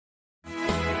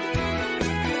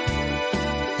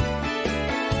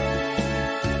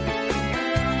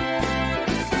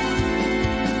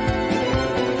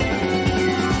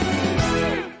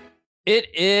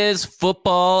It is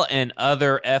football and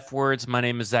other F words. My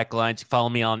name is Zach Lyons. You can follow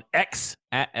me on X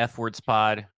at F Words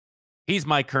Pod. He's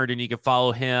Mike Herndon. You can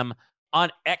follow him on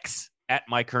X at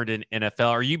Mike Herndon NFL.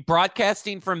 Are you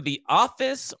broadcasting from the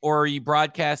office, or are you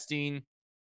broadcasting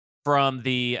from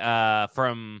the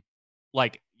from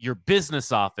like your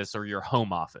business office or your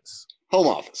home office? Home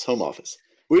office.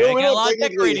 We don't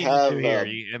technically have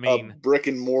a brick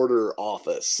and mortar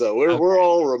office, so we're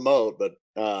all remote, but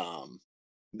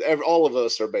all of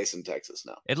us are based in Texas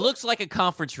now. It looks like a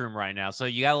conference room right now, so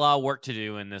you got a lot of work to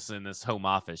do in this home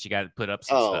office. You got to put up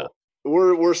some stuff.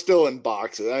 We're still in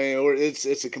boxes. I mean,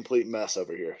 it's a complete mess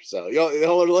over here. So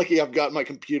y'all are lucky I've got my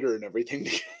computer and everything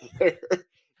together.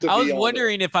 I was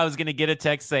wondering if I was going to get a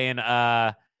text saying,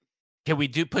 "Can we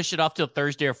push it off till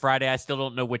Thursday or Friday?" I still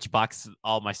don't know which box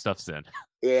all my stuff's in.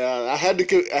 Yeah, I had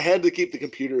to keep the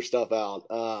computer stuff out.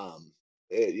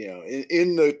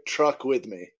 In the truck with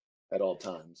me at all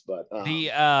times. But we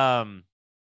got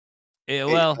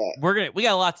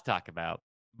a lot to talk about.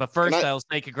 But first, I'll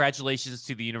say congratulations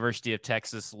to the University of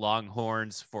Texas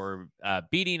Longhorns for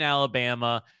beating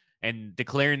Alabama and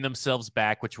declaring themselves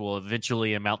back, which will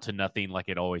eventually amount to nothing, like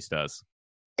it always does.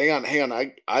 Hang on.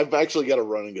 I've actually got to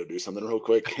run and go do something real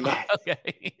quick.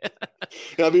 Okay.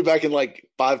 I'll be back in like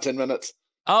 5-10 minutes.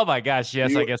 Oh my gosh,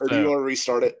 yes, I guess so. Or do you want to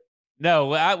restart it?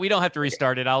 No, we don't have to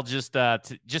restart it. I'll just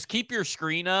keep your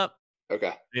screen up.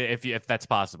 Okay. If that's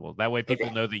possible. That way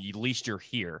people know that at least you're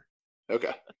here.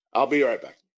 Okay. I'll be right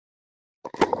back.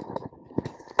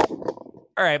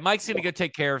 All right, Mike's going to go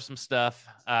take care of some stuff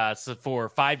so for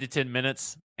 5 to 10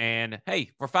 minutes. And,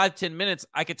 hey, for 5 to 10 minutes,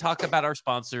 I could talk about our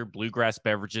sponsor, Bluegrass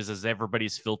Beverages, as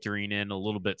everybody's filtering in a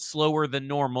little bit slower than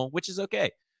normal, which is okay.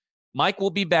 Mike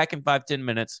will be back in 5-10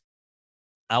 minutes.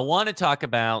 I want to talk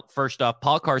about, first off,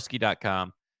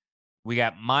 paulkarski.com. We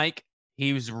got Mike.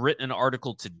 He's written an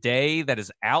article today that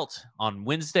is out on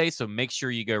Wednesday, so make sure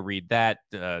you go read that,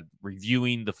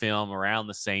 reviewing the film around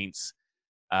the Saints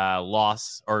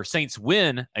loss or Saints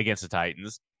win against the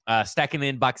Titans.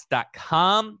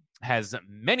 Stackingtheinbox.com has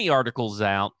many articles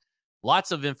out,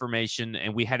 lots of information,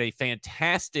 and we had a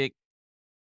fantastic,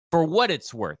 for what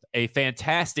it's worth, a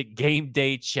fantastic game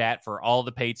day chat for all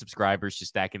the paid subscribers to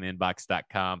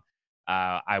stackingtheinbox.com.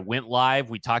 I went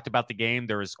live. We talked about the game.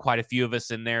 There was quite a few of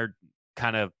us in there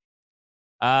kind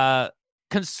of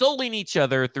consoling each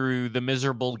other through the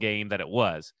miserable game that it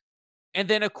was. And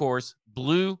then, of course,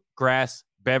 Bluegrass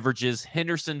Beverages,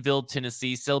 Hendersonville,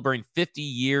 Tennessee, celebrating 50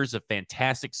 years of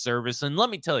fantastic service. And let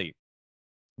me tell you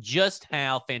just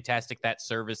how fantastic that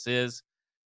service is.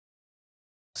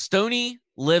 Stoney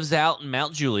lives out in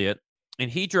Mount Juliet,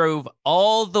 and he drove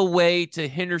all the way to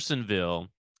Hendersonville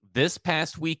this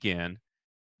past weekend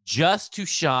just to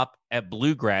shop at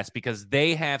Bluegrass because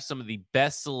they have some of the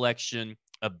best selection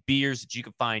of beers that you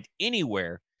can find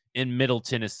anywhere in Middle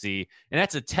Tennessee. And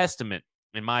that's a testament,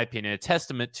 in my opinion, a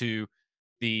testament to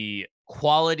the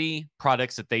quality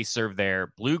products that they serve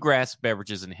there. Bluegrass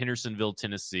Beverages in Hendersonville,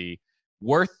 Tennessee.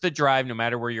 Worth the drive no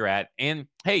matter where you're at. And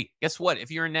hey, guess what?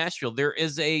 If you're in Nashville, there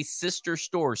is a sister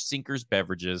store, Sinker's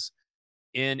Beverages,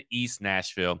 in East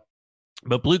Nashville.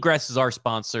 But Bluegrass is our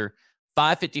sponsor,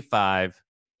 555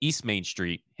 East Main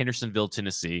Street, Hendersonville,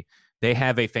 Tennessee. They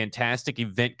have a fantastic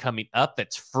event coming up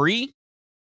that's free.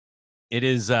 It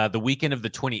is the weekend of the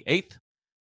 28th,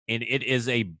 and it is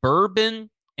a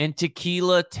bourbon and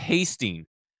tequila tasting.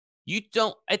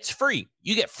 It's free.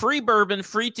 You get free bourbon,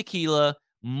 free tequila,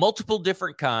 multiple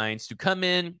different kinds to come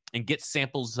in and get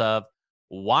samples of.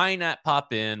 Why not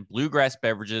pop in Bluegrass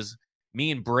Beverages? Me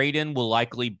and Braden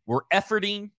we're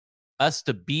efforting us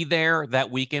to be there that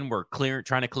weekend. We're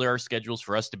trying to clear our schedules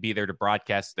for us to be there to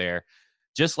broadcast there,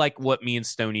 just like what me and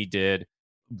Stoney did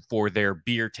for their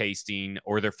beer tasting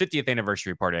or their 50th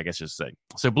anniversary party, I guess just say.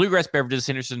 So Bluegrass Beverages,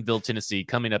 Hendersonville, Tennessee,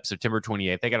 coming up September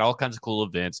 28th. They got all kinds of cool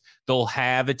events. They'll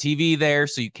have a TV there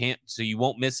so you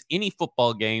won't miss any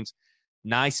football games.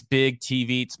 Nice big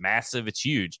TV. It's massive. It's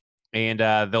huge. And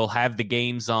they'll have the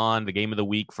games on, the game of the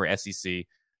week for SEC.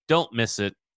 Don't miss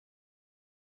it.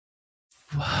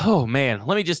 Oh, man.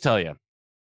 Let me just tell you.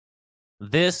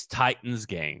 This Titans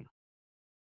game,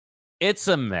 it's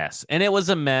a mess. And it was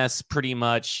a mess pretty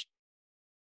much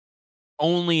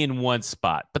only in one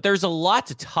spot. But there's a lot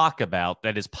to talk about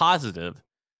that is positive.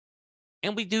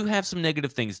 And we do have some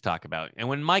negative things to talk about. And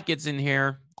when Mike gets in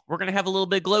here, we're going to have a little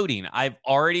bit gloating. I've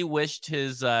already wished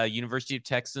his University of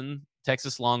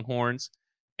Texas Longhorns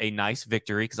a nice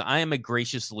victory because I am a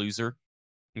gracious loser.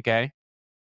 Okay.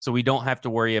 So we don't have to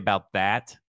worry about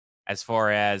that as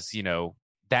far as,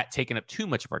 that taking up too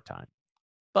much of our time.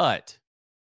 But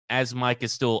as Mike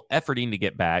is still efforting to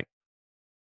get back,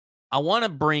 I want to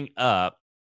bring up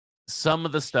some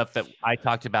of the stuff that I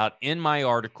talked about in my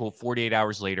article, 48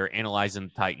 Hours Later, Analyzing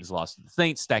the Titans' Loss to the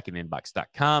Saints,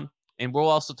 stackinginbox.com. And we'll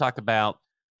also talk about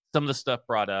some of the stuff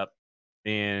brought up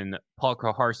in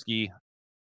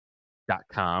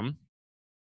paulkoharski.com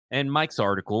and Mike's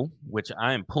article, which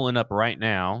I am pulling up right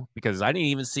now because I didn't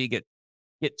even see it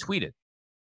get tweeted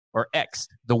or X'd.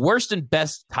 The worst and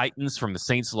best Titans from the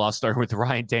Saints' loss started with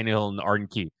Ryan Tannehill and Arden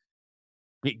Key.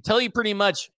 I can tell you pretty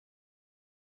much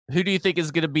who do you think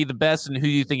is going to be the best and who do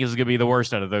you think is going to be the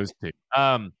worst out of those two.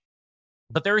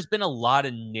 But there's been a lot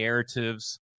of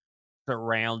narratives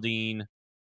surrounding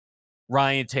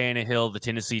Ryan Tannehill, the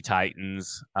Tennessee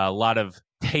Titans, a lot of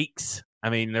takes. I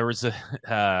mean, there was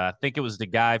I think it was the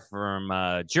guy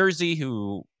from Jersey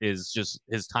who is just,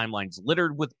 his timeline's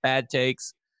littered with bad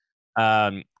takes.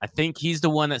 I think he's the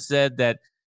one that said that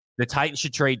the Titans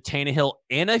should trade Tannehill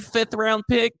and a 5th round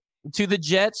pick to the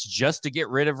Jets just to get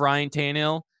rid of Ryan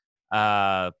Tannehill.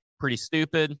 Pretty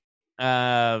stupid.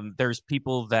 There's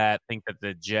people that think that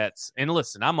the Jets, and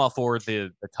listen, I'm all for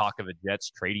the talk of the Jets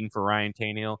trading for Ryan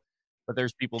Tannehill, but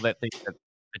there's people that think that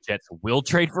the Jets will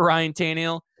trade for Ryan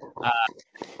Tannehill.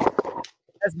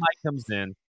 As Mike comes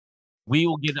in,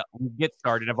 we'll get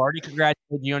started. I've already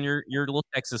congratulated you on your little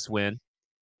Texas win.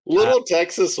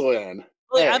 Texas win.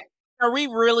 Hey. Are we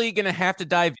really going to have to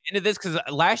dive into this? Because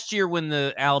last year when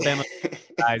the Alabama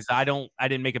guys, I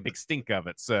didn't make a big stink of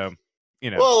it. So, you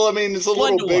know. Well, I mean, it's a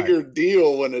little bigger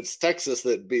deal when it's Texas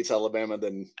that beats Alabama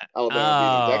than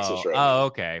Alabama beating Texas right now. Oh,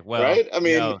 okay. Well, right? I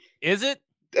mean, is it?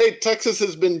 Hey, Texas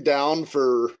has been down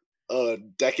for a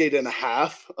decade and a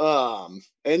half,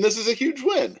 and this is a huge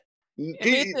win.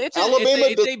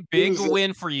 It's a big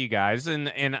win for you guys,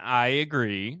 and I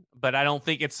agree, but I don't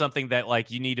think it's something that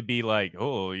like you need to be like,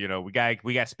 oh, you know, we got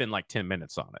to spend like 10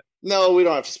 minutes on it. No, we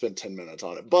don't have to spend 10 minutes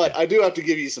on it, but I do have to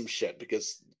give you some shit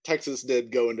because Texas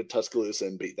did go into Tuscaloosa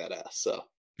and beat that ass. So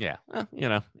yeah, you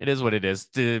know, it is what it is.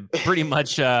 Pretty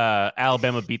much,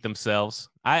 Alabama beat themselves.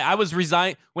 I was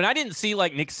resigned when I didn't see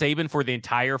like Nick Saban for the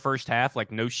entire first half,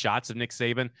 like no shots of Nick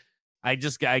Saban. I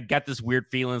got this weird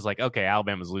feeling. It's like, okay,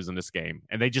 Alabama's losing this game.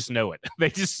 And they just know it.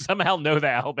 They just somehow know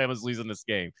that Alabama's losing this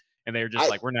game. And they're just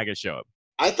like, we're not going to show up.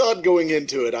 I thought going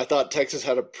into it, I thought Texas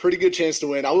had a pretty good chance to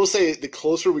win. I will say the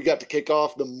closer we got to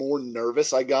kickoff, the more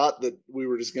nervous I got that we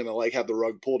were just going to like have the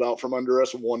rug pulled out from under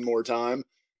us one more time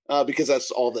because that's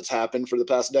all that's happened for the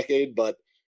past decade. But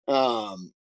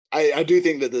I do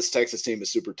think that this Texas team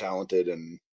is super talented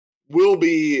and will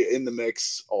be in the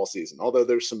mix all season. Although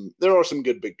there are some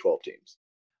good Big 12 teams.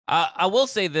 I will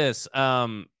say this: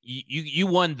 you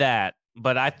won that,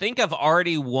 but I think I've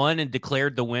already won and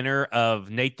declared the winner of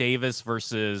Nate Davis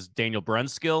versus Daniel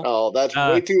Brunskill. Oh, that's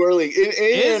way too early.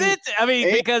 Is it? I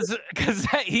mean, because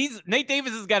Nate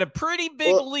Davis has got a pretty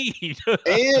big lead.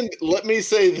 And let me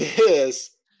say this: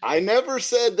 I never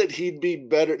said that he'd be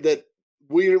better. That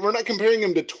we're not comparing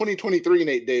him to 2023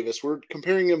 Nate Davis. We're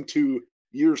comparing him to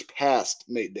years past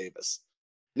Nate Davis.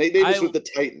 Nate Davis with the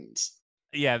Titans.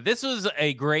 Yeah, this was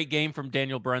a great game from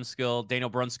Daniel Brunskill. Daniel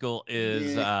Brunskill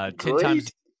is 10 times.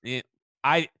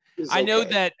 I know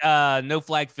that No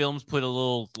Flag Films put a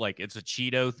little like it's a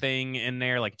Cheeto thing in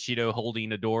there, like Cheeto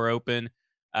holding a door open.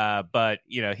 But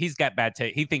you know he's got bad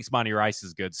taste. He thinks Monty Rice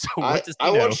is good. So what does he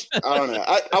know? I don't know.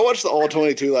 I watched the All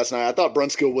 22 last night. I thought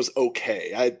Brunskill was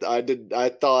okay. I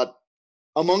thought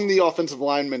among the offensive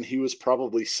linemen, he was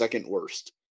probably second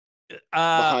worst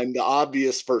behind the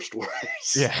obvious first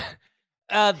worst. Yeah.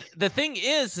 The thing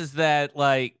is that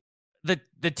like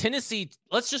the Tennessee,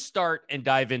 let's just start and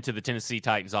dive into the Tennessee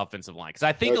Titans offensive line. Cause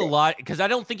I think because I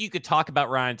don't think you could talk about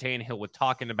Ryan Tannehill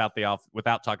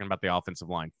without talking about the offensive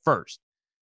line first.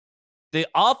 The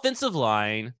offensive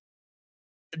line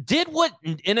did what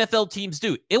NFL teams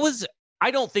do.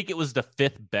 I don't think it was the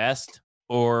 5th best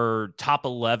or top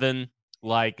 11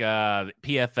 like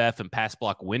PFF and pass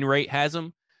block win rate has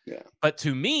them. Yeah. But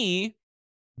to me,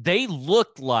 they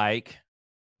looked like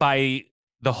by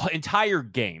the entire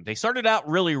game, they started out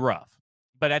really rough.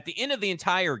 But at the end of the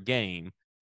entire game,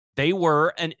 they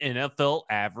were an NFL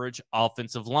average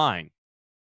offensive line.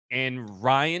 And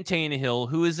Ryan Tannehill,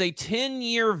 who is a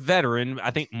 10-year veteran,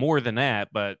 I think more than that,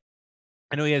 but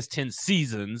I know he has 10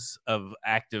 seasons of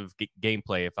active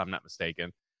gameplay, if I'm not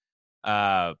mistaken.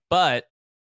 But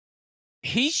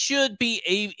he shouldn't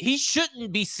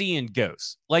be seeing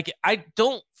ghosts. Like, I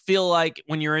don't feel like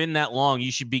when you're in that long,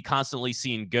 you should be constantly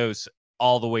seeing ghosts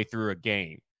all the way through a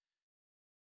game.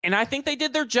 And I think they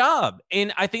did their job.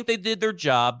 And I think they did their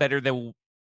job better than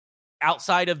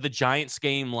outside of the Giants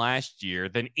game last year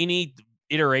than any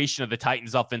iteration of the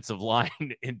Titans offensive line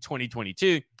in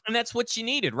 2022. And that's what you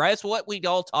needed, right? That's what we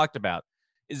all talked about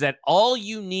is that all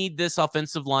you need this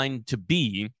offensive line to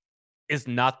be is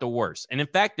not the worst. And in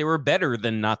fact, they were better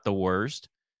than not the worst.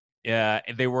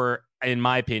 They were, in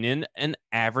my opinion, an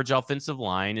average offensive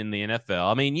line in the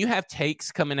NFL. I mean, you have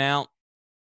takes coming out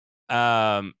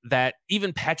that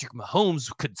even Patrick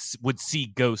Mahomes would see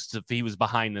ghosts if he was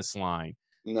behind this line.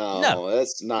 No,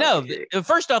 that's not. No,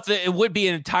 first off, it would be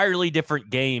an entirely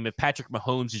different game if Patrick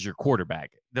Mahomes is your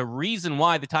quarterback. The reason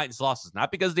why the Titans lost is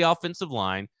not because of the offensive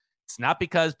line. It's not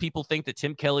because people think that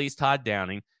Tim Kelly is Todd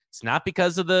Downing. It's not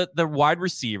because of the wide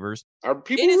receivers. Are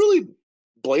people really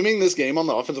blaming this game on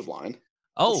the offensive line?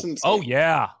 Oh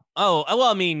yeah. Oh, well,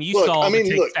 I mean, saw the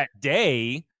takes that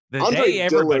day.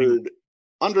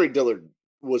 Andre Dillard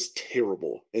was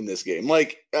terrible in this game.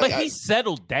 But he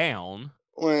settled down.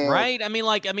 Well, right? I mean,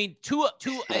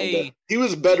 he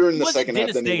was better in the second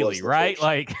half than he was right?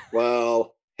 First.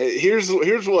 Well, hey, here's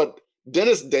what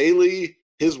Dennis Daly,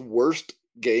 his worst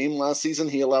game last season,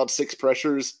 he allowed 6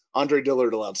 pressures. Andre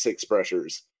Dillard allowed 6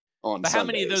 pressures on Sunday. How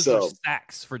many of those were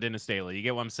sacks for Dennis Daly? You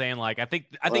get what I'm saying? I think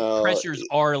pressures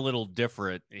are a little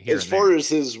different here. As far as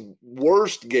his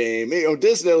worst game,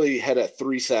 Dennis Daly had a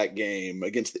 3-sack game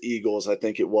against the Eagles, I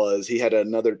think it was. He had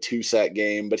another 2-sack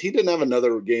game, but he didn't have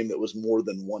another game that was more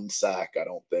than 1 sack, I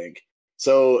don't think.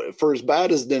 So for as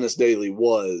bad as Dennis Daly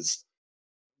was,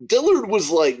 Dillard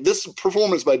was this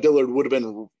performance by Dillard would have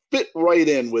been fit right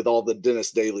in with all the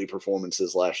Dennis Daly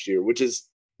performances last year, which is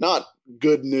not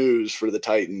good news for the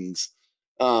Titans.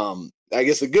 I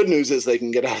guess the good news is they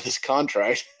can get out of this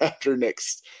contract after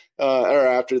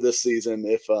this season.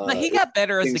 If he got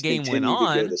better as the game went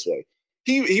on. This way.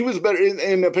 He was better,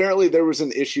 and apparently there was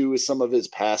an issue with some of his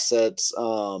pass sets.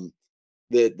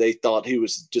 That they thought he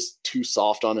was just too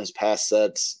soft on his pass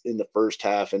sets in the first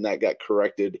half, and that got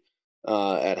corrected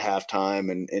at halftime,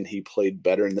 and he played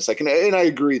better in the second. And I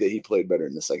agree that he played better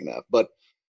in the second half, but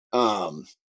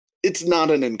it's not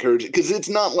an encouraging, because it's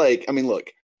not look,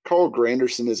 Carl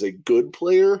Granderson is a good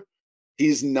player.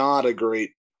 He's not a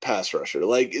great pass rusher.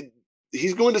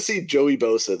 He's going to see Joey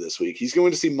Bosa this week. He's going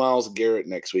to see Myles Garrett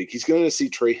next week. He's going to see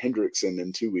Trey Hendrickson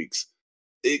in 2 weeks.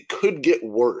 It could get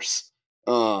worse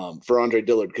for Andre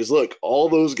Dillard, because look, all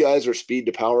those guys are speed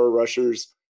to power rushers,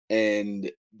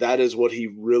 and that is what he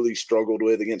really struggled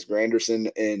with against Granderson,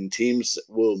 and teams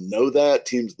will know that.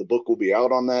 The book will be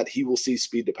out on that. He will see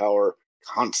speed to power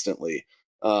constantly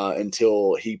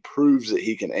until he proves that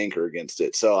he can anchor against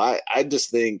it. So I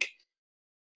just think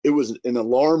it was an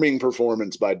alarming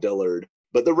performance by Dillard,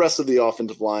 but the rest of the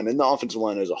offensive line and the offensive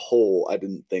line as a whole, I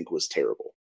didn't think was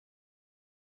terrible.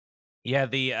 Yeah,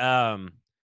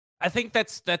 I think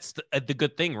that's the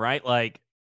good thing, right?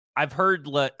 I've heard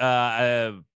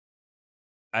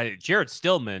Jared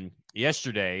Stillman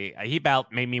yesterday, he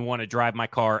about made me want to drive my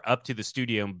car up to the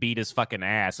studio and beat his fucking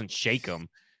ass and shake him,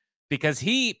 because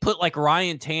he put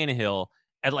Ryan Tannehill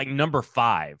at number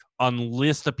 5 on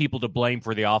list of people to blame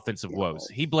for the offensive woes.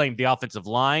 He blamed the offensive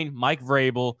line, Mike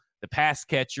Vrabel, the pass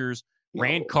catchers,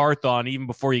 Rand Carthon, even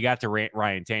before you got to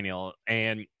Ryan Tannehill.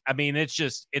 And I mean,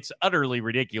 it's utterly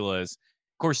ridiculous.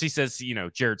 Of course, he says,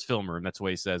 Jared's filmer, and that's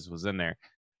what he says was in there.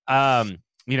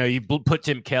 You put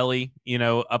Tim Kelly,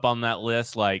 up on that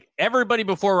list. Everybody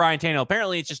before Ryan Tannehill,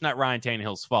 apparently it's just not Ryan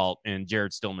Tannehill's fault in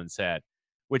Jared Stillman's head,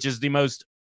 which is the most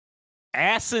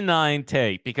asinine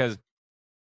take, because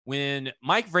when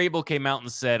Mike Vrabel came out and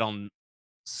said on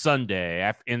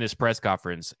Sunday in this press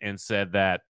conference and said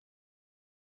that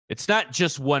it's not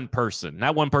just one person,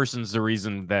 not one person's the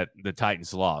reason that the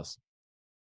Titans lost.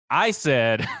 I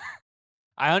said,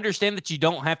 I understand that you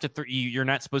don't have to, you're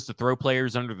not supposed to throw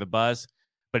players under the bus,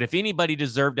 but if anybody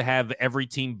deserved to have every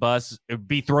team bus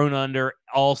be thrown under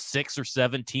all 6 or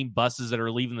 7 team buses that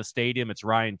are leaving the stadium, it's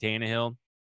Ryan Tannehill.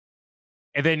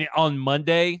 And then on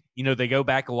Monday, they go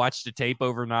back and watch the tape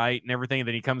overnight and everything. And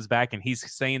then he comes back and he's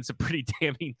saying some pretty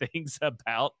damning things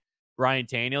about Ryan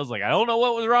Tannehill's I don't know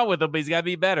what was wrong with him, but he's got to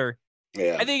be better.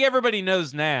 Yeah. I think everybody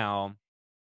knows now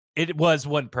it was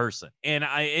one person. And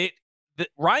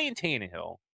Ryan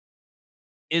Tannehill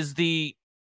is the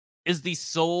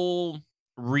sole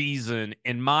reason,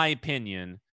 in my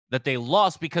opinion, that they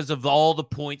lost, because of all the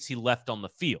points he left on the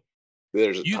field.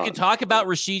 You can talk about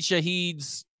Rashid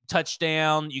Shaheed's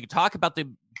touchdown. You can talk about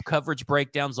the coverage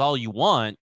breakdowns all you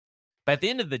want, but at the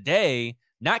end of the day,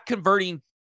 not converting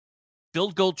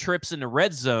field goal trips into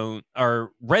red zone,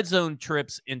 or red zone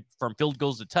trips from field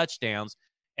goals to touchdowns,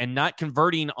 and not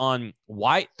converting on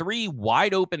 3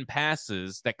 wide open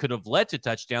passes that could have led to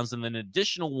touchdowns, and then an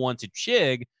additional one to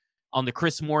Chig on the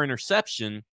Chris Moore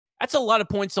interception. That's a lot of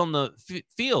points on the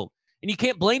field, and you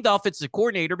can't blame the offensive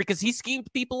coordinator because he schemed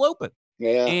people open.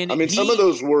 Yeah, And I mean, some of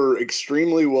those were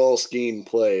extremely well schemed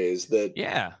plays that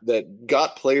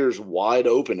got players wide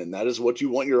open, and that is what you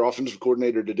want your offensive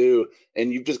coordinator to do.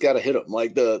 And you've just got to hit them,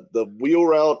 like the wheel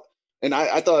route. And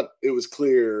I thought it was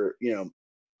clear,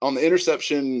 on the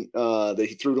interception that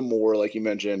he threw to Moore, like you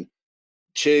mentioned,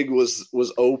 Chig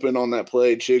was open on that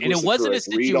play. Chig and was it the wasn't a correct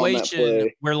read on that situation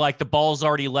play. where like the ball's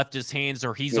already left his hands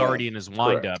or he's already in his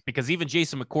windup, because even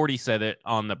Jason McCourty said it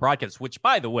on the broadcast, which,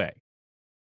 by the way,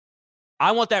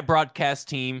 I want that broadcast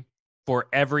team for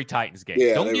every Titans game.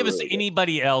 Yeah, don't give us really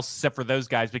anybody else except for those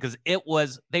guys, because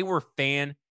they were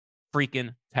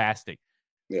freaking tastic.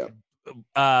 Yeah.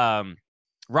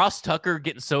 Ross Tucker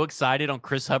getting so excited on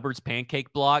Chris Hubbard's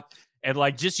pancake block, and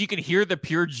like just you can hear the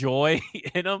pure joy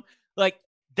in him. Like,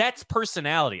 that's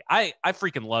personality. I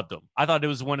freaking loved him. I thought it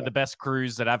was one of the best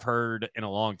crews that I've heard in a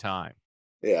long time.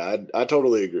 Yeah, I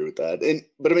totally agree with that.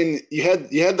 But I mean, you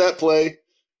had that play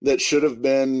that should have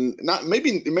been not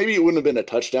maybe it wouldn't have been a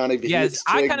touchdown if he hits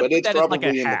Chig, but it's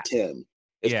probably in the 10.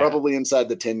 It's probably inside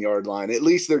the 10-yard line. At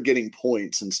least they're getting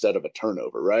points instead of a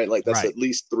turnover, right? Like that's at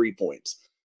least 3 points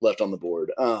left on the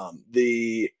board.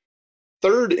 The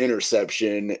third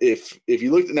interception, if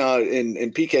you look now,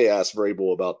 and PK asked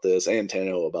Vrabel about this and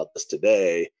Tannehill about this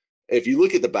today. If you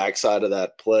look at the backside of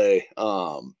that play,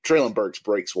 Treylon Burks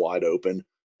breaks wide open.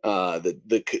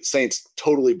 The Saints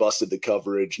totally busted the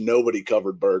coverage. Nobody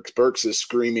covered Burks. Burks is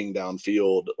screaming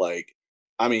downfield. Like,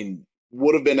 I mean,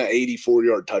 would have been an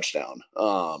 84-yard touchdown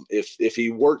if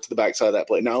he worked the backside of that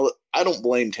play. Now, I don't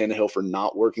blame Tannehill for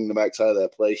not working the backside of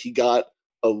that play. He got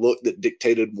a look that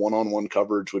dictated one-on-one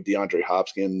coverage with DeAndre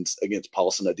Hopkins against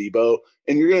Paulson Adebo,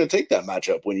 and you're going to take that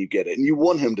matchup when you get it, and you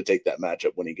want him to take that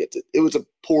matchup when he gets it. It was a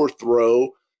poor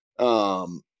throw,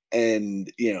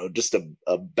 and just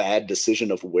a bad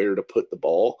decision of where to put the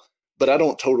ball. But I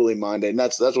don't totally mind it, and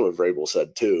that's what Vrabel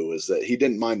said too, is that he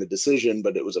didn't mind the decision,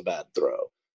 but it was a bad throw.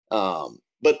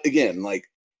 But again,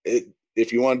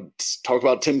 if you want to talk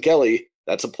about Tim Kelly,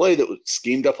 that's a play that was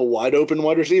schemed up a wide open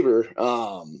wide receiver.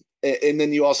 And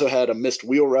then you also had a missed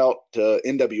wheel route to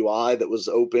NWI that was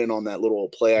open on that little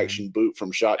play action boot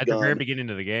from shotgun. At the very beginning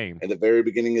of the game.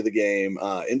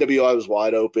 NWI was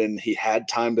wide open. He had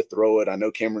time to throw it. I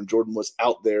know Cameron Jordan was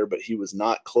out there, but he was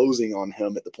not closing on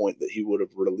him at the point that he would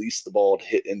have released the ball to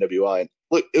hit NWI. And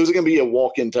look, it was going to be a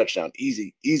walk-in touchdown.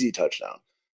 Easy touchdown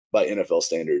by NFL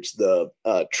standards. The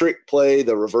trick play,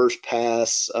 the reverse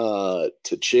pass to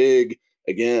Chig,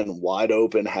 again, wide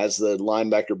open, has the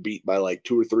linebacker beat by like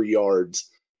 2 or 3 yards,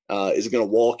 is going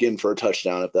to walk in for a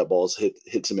touchdown if that ball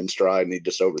hits him in stride and he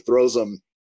just overthrows him.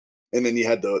 And then you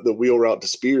had the wheel route to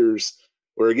Spears,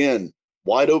 where again,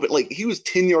 wide open, like he was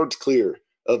 10 yards clear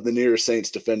of the nearest Saints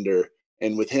defender.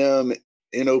 And with him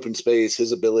in open space,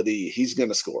 his ability, he's going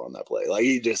to score on that play. Like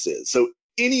he just is. So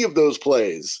any of those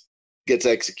plays gets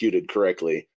executed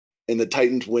correctly, and the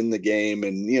Titans win the game.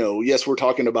 And, yes, we're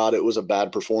talking about it was a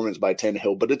bad performance by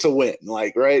Tannehill, but it's a win,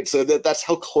 right? So that's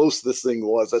how close this thing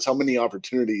was. That's how many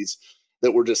opportunities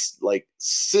that were just like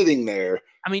sitting there.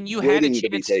 I mean, you had a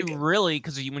chance to really,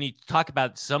 because when you talk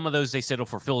about some of those, they settle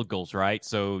for field goals, right?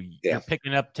 So you're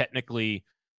picking up technically,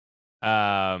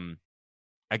 I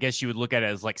guess you would look at it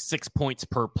as like 6 points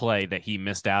per play that he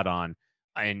missed out on,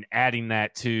 and adding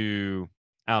that to,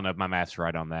 I don't know if my math's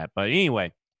right on that, but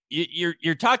anyway,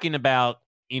 you're talking about,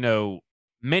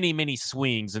 many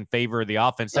swings in favor of the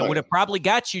offense that would have probably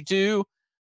got you to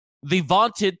the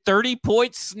vaunted 30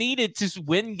 points needed to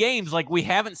win games. Like, we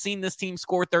haven't seen this team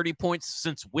score 30 points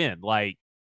since when? Like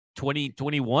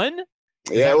 2021?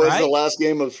 Yeah, it was the last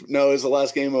game of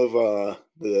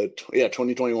the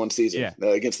 2021 season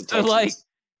against the Texans. So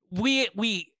like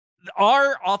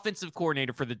our offensive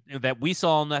coordinator that we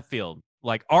saw on that field,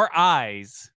 like our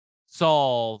eyes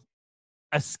saw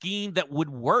a scheme that would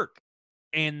work,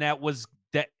 and that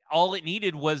all it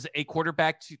needed was a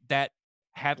quarterback that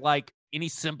had like any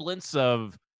semblance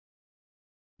of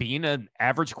being an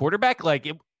average quarterback. Like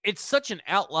it's such an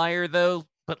outlier though,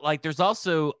 but like there's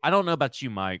also, I don't know about you,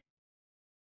 Mike,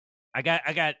 I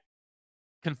got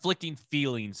conflicting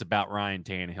feelings about Ryan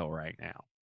Tannehill right now.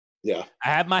 Yeah. I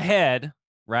have my head,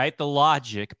 right? The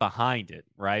logic behind it,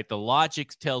 right? The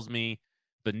logic tells me,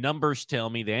 the numbers tell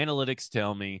me, the analytics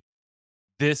tell me,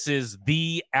 this is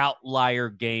the outlier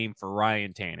game for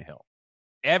Ryan Tannehill.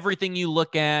 Everything you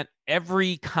look at,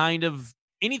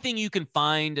 anything you can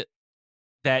find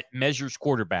that measures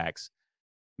quarterbacks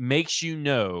makes you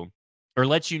know, or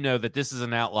lets you know that this is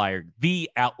an outlier, the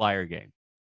outlier game.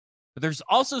 But there's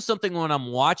also something when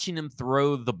I'm watching him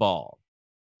throw the ball,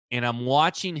 and I'm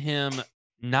watching him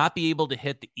not be able to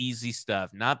hit the easy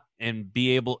stuff, and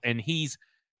he's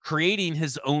creating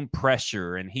his own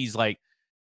pressure, and he's like,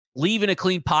 leaving a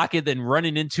clean pocket, then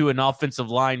running into an offensive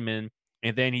lineman,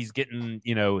 and then he's getting,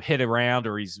 hit around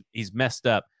or he's messed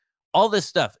up. All this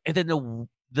stuff. And then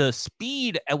the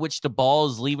speed at which the ball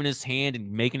is leaving his hand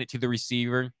and making it to the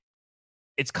receiver,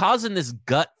 it's causing this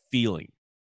gut feeling.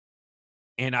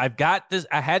 And I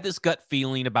had this gut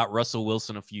feeling about Russell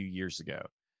Wilson a few years ago.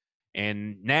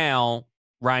 And now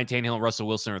Ryan Tannehill and Russell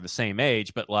Wilson are the same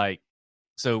age, but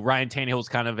so Ryan Tannehill is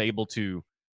kind of able to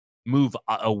move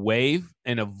away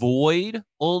and avoid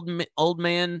old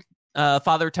man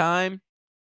father time.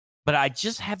 But I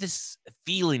just have this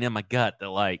feeling in my gut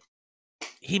that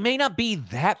he may not be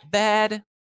that bad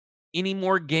any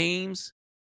more games,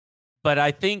 but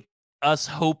I think us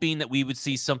hoping that we would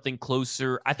see something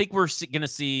closer. I think we're going to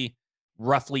see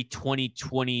roughly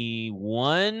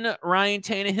 2021 Ryan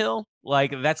Tannehill.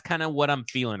 That's kind of what I'm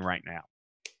feeling right now.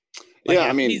 Yeah,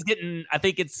 I mean, he's getting. I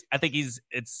think it's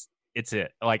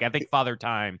it. I think Father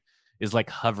Time is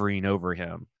hovering over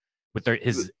him with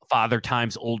his Father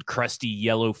Time's old crusty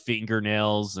yellow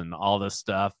fingernails and all this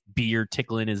stuff, beard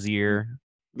tickling his ear.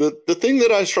 The thing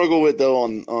that I struggle with though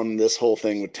on this whole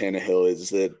thing with Tannehill is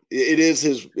that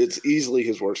it's easily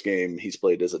his worst game he's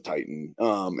played as a Titan.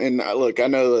 And I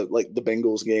know that the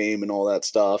Bengals game and all that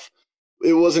stuff,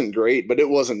 it wasn't great, but it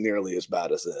wasn't nearly as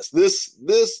bad as this.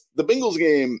 The Bengals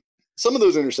game, some of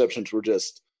those interceptions were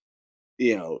just,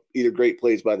 either great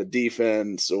plays by the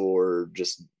defense or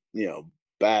just,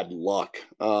 bad luck.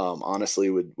 Honestly,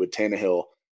 with Tannehill,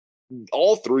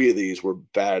 all three of these were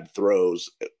bad throws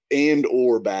and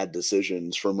or bad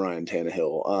decisions from Ryan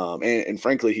Tannehill. And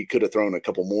frankly, he could have thrown a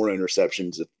couple more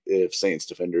interceptions if Saints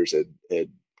defenders had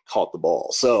caught the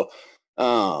ball. So,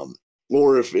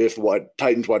 or if what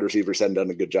Titans wide receivers hadn't done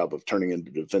a good job of turning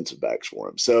into defensive backs for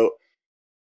him. So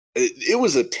it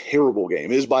was a terrible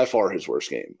game. It was by far his worst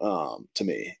game to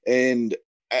me. And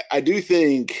I do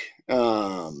think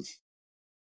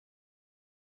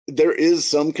there is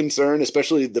some concern,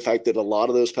 especially the fact that a lot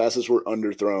of those passes were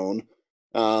underthrown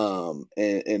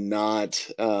and not,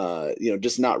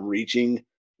 just not reaching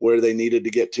where they needed to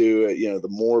get to. The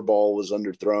Moore ball was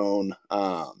underthrown.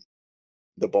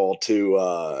 The ball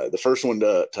to the first one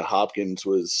to Hopkins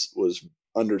was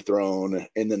underthrown,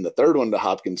 and then the third one to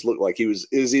Hopkins looked like it was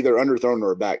either underthrown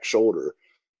or a back shoulder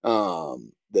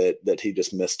that he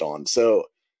just missed on. So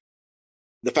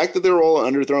the fact that they're all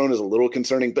underthrown is a little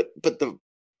concerning, but the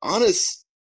honest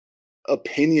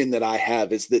opinion that I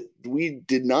have is that we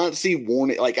did not see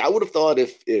warning. I would have thought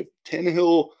if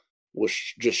Tannehill was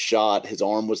just shot, his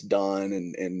arm was done,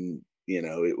 and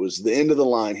it was the end of the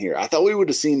line here, I thought we would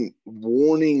have seen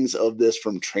warnings of this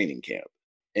from training camp.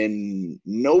 And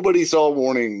nobody saw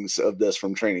warnings of this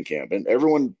from training camp. And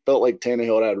everyone felt like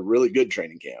Tannehill had a really good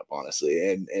training camp,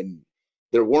 honestly. And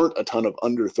there weren't a ton of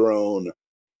underthrown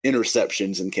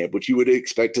interceptions in camp, which you would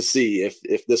expect to see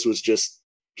if this was just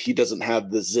he doesn't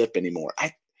have the zip anymore.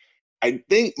 I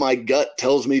think my gut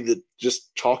tells me that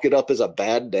just chalk it up as a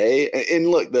bad day. And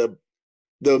look, the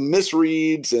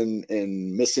misreads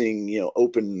and missing,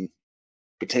 open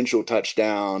potential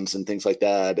touchdowns and things like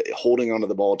that, holding onto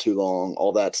the ball too long,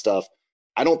 all that stuff.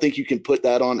 I don't think you can put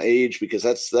that on age because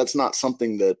that's not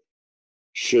something that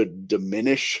should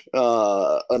diminish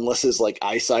unless his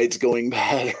eyesight's going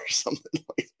bad or something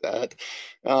like that.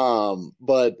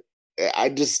 But I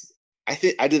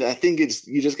think it's,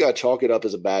 you just got to chalk it up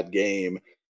as a bad game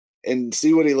and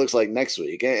see what he looks like next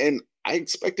week. And I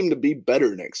expect him to be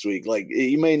better next week.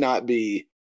 He may not be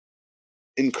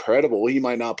incredible. He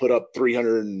might not put up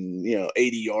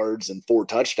 380 yards and 4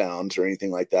 touchdowns or anything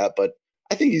like that, but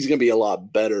I think he's going to be a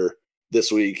lot better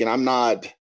this week. And I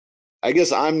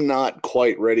guess I'm not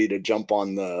quite ready to jump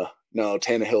on no,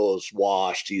 Tannehill is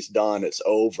washed, he's done, it's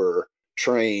over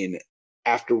train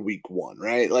after week 1,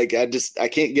 right? I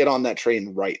can't get on that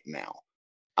train right now.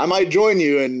 I might join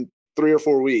you in 3 or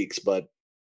 4 weeks, but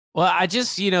I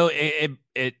just,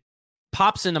 it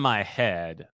pops into my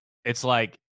head. It's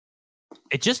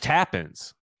it just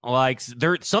happens.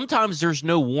 Sometimes there's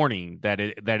no warning that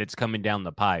it's coming down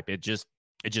the pipe. It just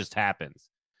happens.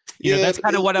 That's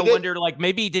kind of what I wonder.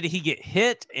 Maybe did he get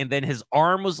hit and then his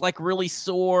arm was really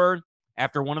sore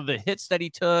after one of the hits that he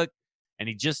took and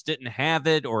he just didn't have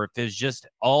it, or if it's just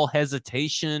all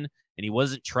hesitation and he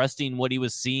wasn't trusting what he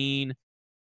was seeing.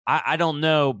 I don't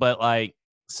know, but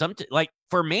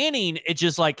for Manning, it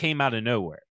just came out of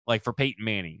nowhere. For Peyton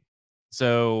Manning.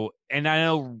 So, and I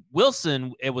know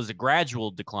Wilson, it was a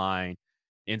gradual decline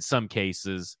in some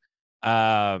cases.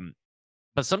 But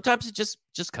sometimes it just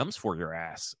comes for your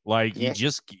ass.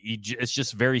 It's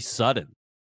just very sudden.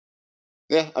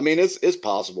 Yeah. I mean, it's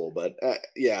possible, but I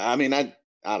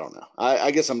don't know.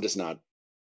 I guess I'm just not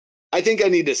I think I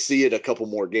need to see it a couple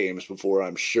more games before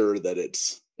I'm sure that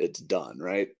it's done,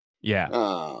 right? Yeah.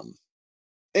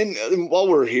 And while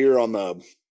we're here on the,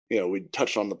 we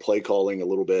touched on the play calling a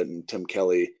little bit and Tim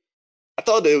Kelly. I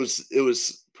thought it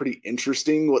was pretty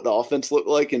interesting what the offense looked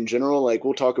like in general. Like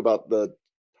we'll talk about the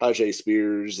Tajay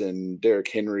Spears and Derrick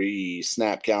Henry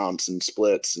snap counts and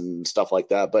splits and stuff like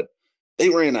that, but they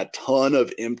ran a ton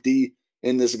of empty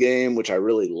in this game, which I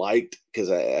really liked because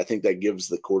I think that gives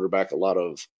the quarterback a lot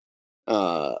of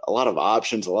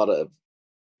options, a lot of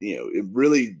it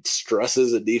really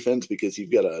stresses a defense because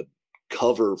you've got to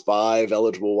cover 5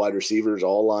 eligible wide receivers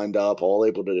all lined up, all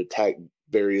able to attack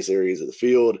various areas of the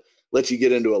field, lets you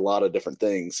get into a lot of different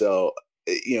things. So,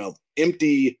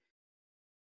 empty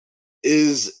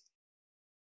is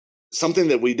something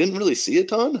that we didn't really see a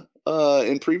ton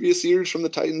in previous years from the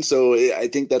Titans. So I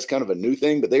think that's kind of a new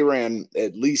thing, but they ran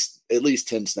at least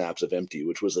 10 snaps of empty,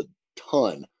 which was a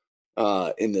ton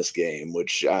in this game,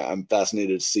 which I'm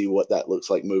fascinated to see what that looks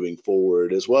like moving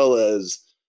forward, as well as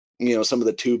some of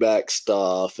the 2-back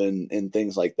stuff and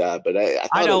things like that. But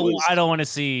I don't want to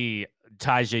see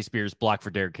Tajay Spears block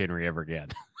for Derrick Henry ever again.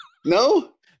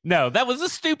 No, that was a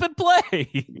stupid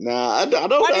play. Nah, I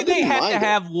don't. Why did they have to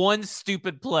have one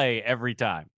stupid play every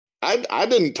time? I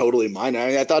didn't totally mind.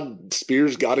 I thought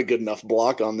Spears got a good enough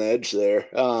block on the edge there.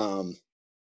 And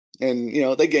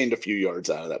they gained a few yards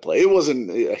out of that play. It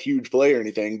wasn't a huge play or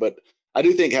anything, but I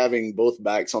do think having both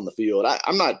backs on the field,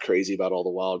 I'm not crazy about all the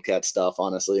Wildcat stuff,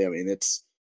 honestly. I mean, it's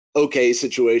okay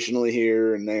situationally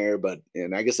here and there,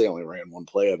 and I guess they only ran one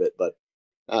play of it, but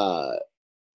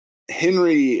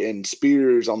Henry and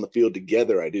Spears on the field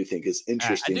together, I do think is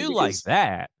interesting. I do like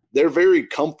that. They're very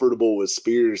comfortable with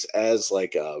Spears as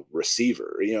like a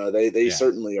receiver. They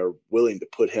certainly are willing to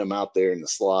put him out there in the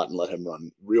slot and let him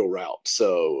run real routes.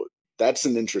 So that's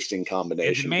an interesting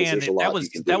combination. Man,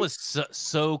 that was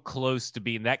so close to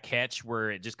being that catch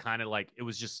where it just kind of like it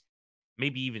was just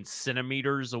maybe even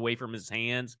centimeters away from his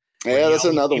hands. Yeah, that's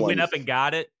another one. He went up and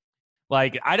got it.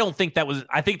 Like, I don't think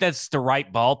I think that's the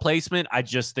right ball placement. I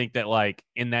just think that, like,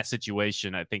 in that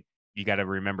situation, I think you got to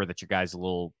remember that your guy's a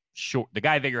little short. The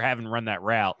guy that you're having run that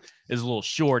route is a little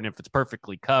short, and if it's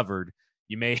perfectly covered,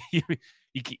 he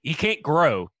can't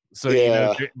grow. So,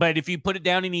 yeah. But if you put it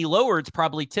down any lower, it's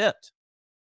probably tipped.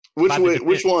 Which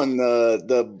one?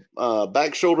 The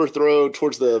back shoulder throw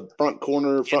towards the front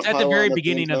corner? It's at the very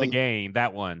beginning of the game,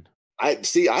 that one. I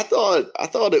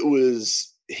thought it was.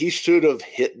 He should have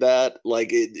hit that.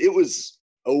 Like it was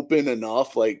open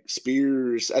enough. Like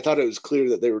Spears, I thought it was clear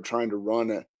that they were trying to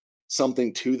run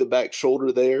something to the back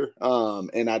shoulder there.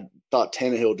 And I thought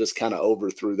Tannehill just kind of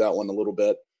overthrew that one a little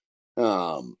bit.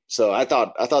 So I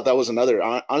thought that was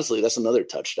honestly, that's another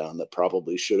touchdown that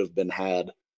probably should have been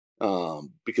had.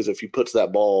 Because if he puts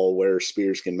that ball where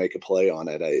Spears can make a play on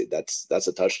it, that's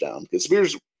a touchdown. Because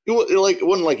Spears, it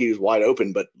wasn't like he was wide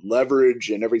open, but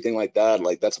leverage and everything like that,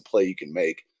 like that's a play you can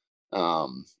make.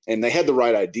 And they had the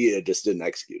right idea, just didn't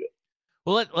execute it.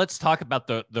 Well, let's talk about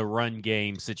the run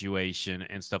game situation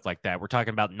and stuff like that. We're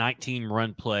talking about 19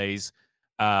 run plays.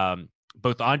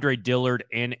 Both Andre Dillard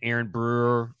and Aaron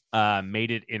Brewer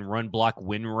made it in run block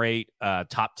win rate,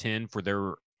 top 10 for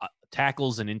their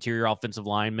tackles and interior offensive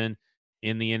linemen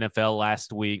in the NFL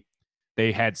last week.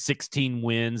 They had 16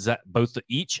 wins.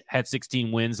 Each had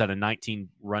 16 wins out of 19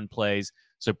 run plays.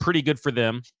 So pretty good for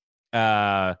them.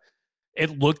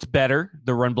 It looked better.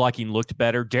 The run blocking looked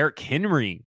better. Derrick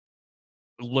Henry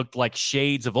looked like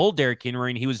shades of old Derrick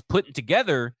Henry, and he was putting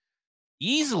together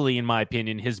easily, in my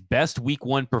opinion, his best week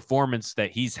 1 performance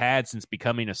that he's had since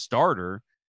becoming a starter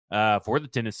for the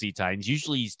Tennessee Titans.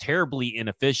 Usually he's terribly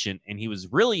inefficient, and he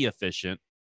was really efficient.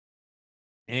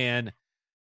 And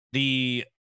the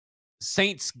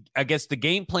Saints, I guess the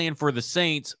game plan for the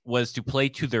Saints was to play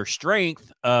to their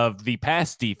strength of the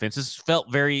pass defense. This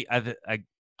felt very, I think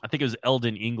it was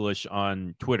Eldon English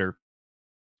on Twitter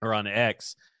or on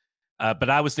X,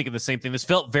 but I was thinking the same thing. This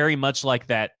felt very much like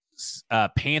that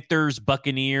Panthers,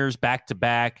 Buccaneers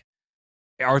back-to-back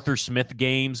Arthur Smith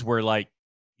games where like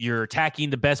you're attacking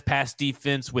the best pass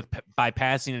defense by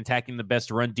passing and attacking the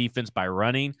best run defense by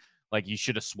running. Like you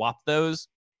should have swapped those.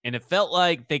 And it felt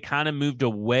like they kind of moved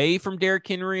away from Derrick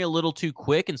Henry a little too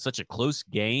quick in such a close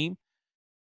game.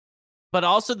 But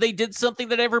also they did something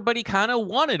that everybody kind of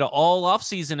wanted all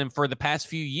offseason and for the past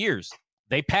few years.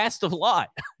 They passed a lot.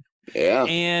 Yeah.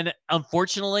 And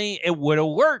unfortunately, it would have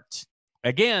worked.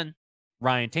 Again,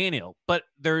 Ryan Tannehill. But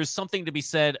there's something to be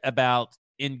said about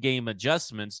in-game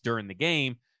adjustments during the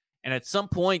game. And at some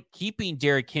point, keeping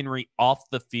Derrick Henry off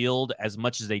the field as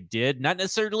much as they did, not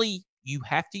necessarily you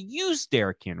have to use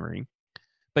Derrick Henry,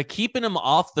 but keeping him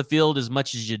off the field as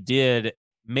much as you did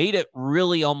made it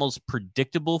really almost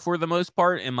predictable for the most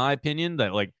part, in my opinion,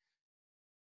 that like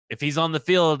if he's on the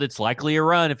field, it's likely a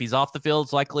run. If he's off the field,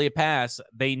 it's likely a pass.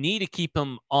 They need to keep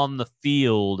him on the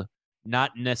field,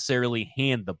 not necessarily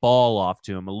hand the ball off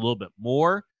to him a little bit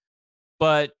more.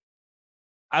 But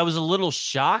I was a little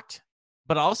shocked,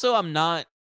 but also I'm not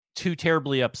too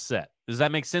terribly upset. Does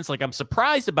that make sense? Like, I'm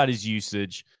surprised about his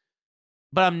usage,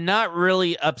 but I'm not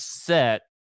really upset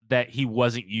that he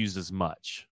wasn't used as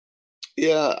much.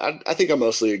 Yeah, I think I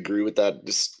mostly agree with that.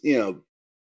 Just,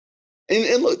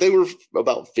 and look, they were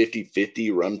about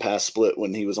 50-50 run pass split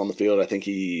when he was on the field. I think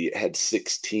he had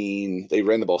 16. They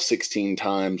ran the ball 16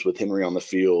 times with Henry on the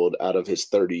field out of his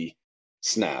 30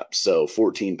 snaps. So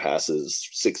 14 passes,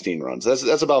 16 runs.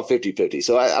 That's about 50-50.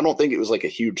 So I don't think it was like a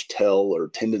huge tell or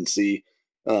tendency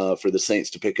for the Saints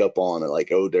to pick up on it.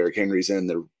 Like, oh, Derrick Henry's in.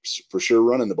 They're for sure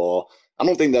running the ball. I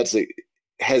don't think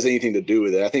has anything to do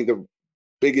with it. I think the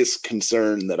biggest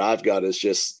concern that I've got is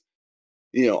just,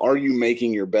 are you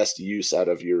making your best use out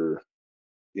of your,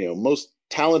 most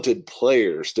talented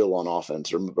player still on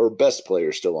offense or best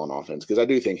player still on offense? Because I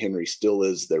do think Henry still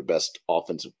is their best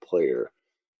offensive player.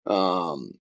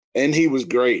 And he was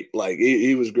great. Like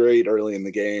he was great early in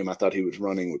the game. I thought he was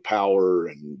running with power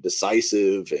and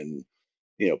decisive and,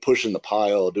 pushing the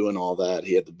pile, doing all that.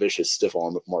 He had the vicious stiff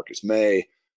arm of Marcus May.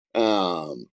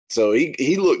 So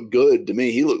he looked good to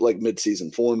me. He looked like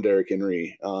midseason form, Derrick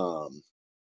Henry. Right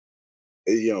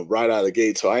out of the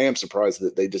gate. So I am surprised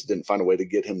that they just didn't find a way to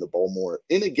get him the ball more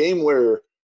in a game where,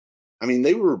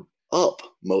 they were up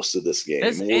most of this game.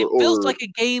 It feels like a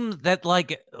game that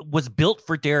like was built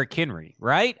for Derrick Henry,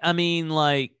 right? In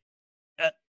the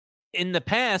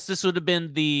past, this would have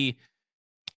been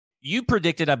you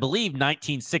predicted, I believe,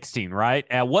 1916, right?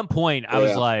 At one point, I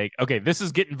was like, okay, this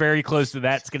is getting very close to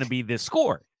that's going to be this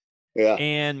score. Yeah.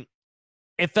 And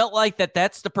it felt like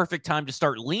that's the perfect time to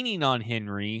start leaning on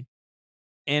Henry.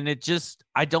 And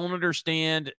I don't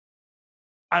understand.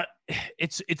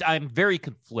 I'm very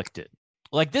conflicted.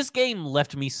 Like this game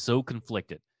left me so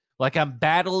conflicted. Like I'm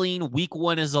battling week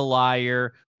one as a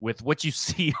liar with what you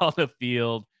see on the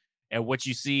field and what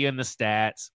you see in the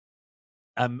stats.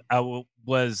 I'm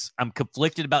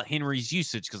conflicted about Henry's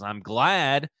usage because I'm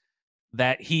glad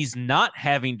that he's not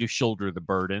having to shoulder the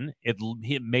burden. It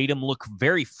made him look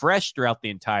very fresh throughout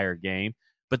the entire game.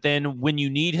 But then when you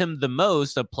need him the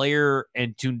most, a player,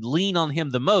 and to lean on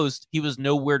him the most, he was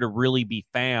nowhere to really be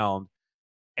found,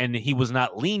 and he was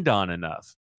not leaned on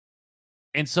enough.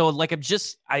 And so, like,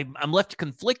 I'm left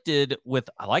conflicted with,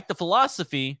 I like the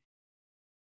philosophy,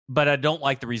 but I don't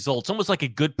like the results. Almost like a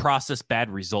good process, bad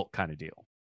result kind of deal.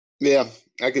 Yeah,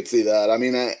 I could see that. I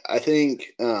think,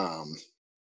 and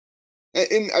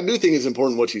I do think it's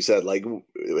important what you said. Like,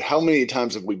 how many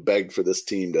times have we begged for this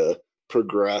team to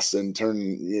progress and turn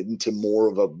into more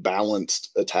of a balanced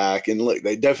attack? And look,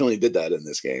 they definitely did that in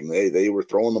this game. They were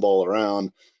throwing the ball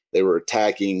around, they were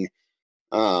attacking,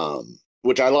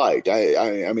 which I liked.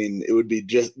 I mean, it would be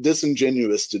just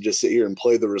disingenuous to just sit here and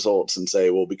play the results and say,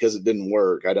 well, because it didn't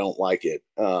work, I don't like it,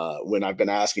 when I've been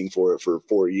asking for it for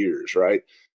 4 years, right?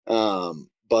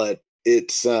 But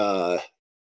it's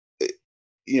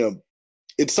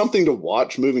it's something to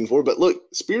watch moving forward. But look,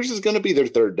 Spears is going to be their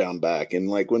third down back. And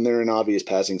like when they're in obvious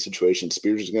passing situations,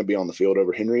 Spears is going to be on the field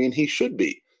over Henry, and he should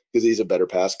be because he's a better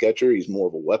pass catcher. He's more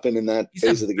of a weapon in that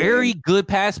phase of the game. Very good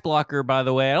pass blocker, by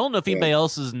the way. I don't know if anybody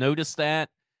else has noticed that,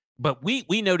 but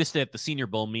we noticed it at the Senior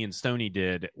Bowl. Me and Stoney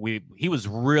did. He was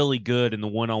really good in the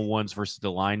one-on-ones versus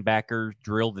the linebacker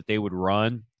drill that they would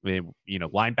run.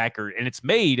 Linebacker, and it's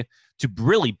made to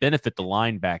really benefit the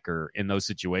linebacker in those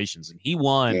situations. And he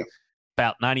won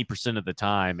about 90% of the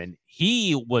time. And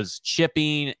he was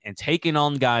chipping and taking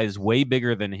on guys way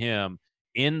bigger than him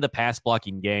in the pass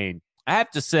blocking game. I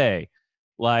have to say,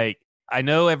 like, I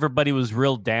know everybody was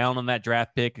real down on that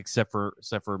draft pick, except for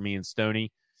me and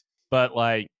Stoney, but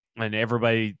like, and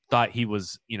everybody thought he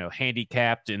was,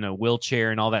 handicapped in a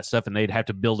wheelchair and all that stuff, and they'd have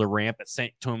to build a ramp at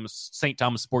St.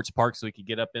 Thomas Sports Park so he could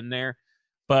get up in there.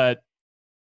 But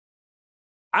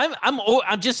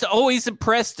I'm just always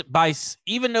impressed by,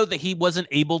 even though that he wasn't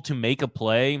able to make a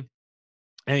play,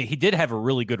 and he did have a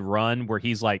really good run where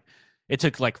he's like, it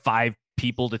took like 5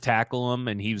 people to tackle him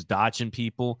and he was dodging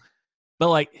people. But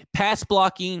like pass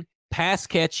blocking, pass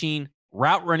catching,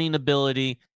 route running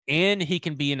ability, and he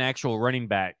can be an actual running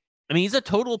back. I mean, he's a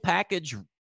total package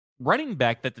running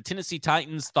back that the Tennessee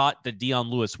Titans thought that Dion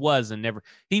Lewis was, and never.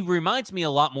 He reminds me a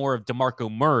lot more of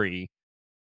DeMarco Murray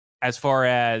as far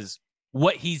as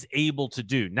what he's able to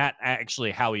do, not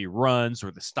actually how he runs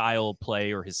or the style of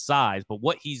play or his size, but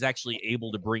what he's actually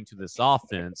able to bring to this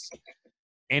offense.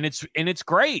 And it's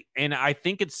great. And I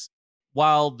think it's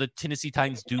while the Tennessee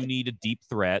Titans do need a deep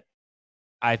threat,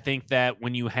 I think that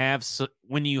when you have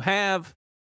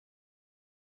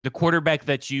the quarterback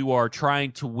that you are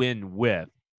trying to win with,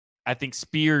 I think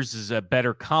Spears is a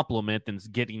better complement than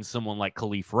getting someone like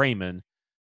Khalif Raymond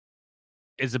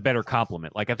is a better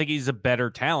complement. Like, I think he's a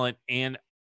better talent, and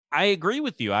I agree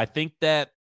with you. I think that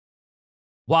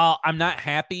while I'm not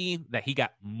happy that he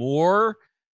got more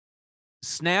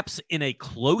snaps in a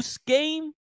close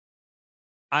game,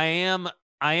 I am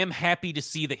happy to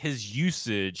see that his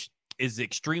usage is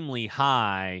extremely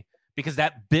high because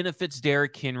that benefits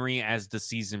Derrick Henry as the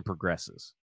season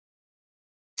progresses.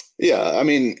 Yeah, I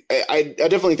mean, I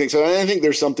definitely think so. And I think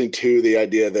there's something to the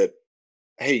idea that,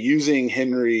 hey, using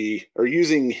Henry or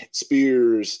using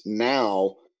Spears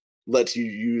now lets you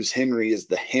use Henry as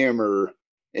the hammer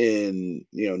in,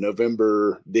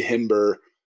 November, December,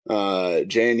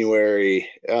 January,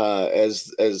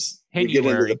 as we get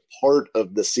into the part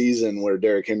of the season where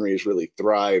Derrick Henry has really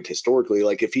thrived historically.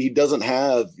 Like, if he doesn't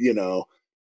have,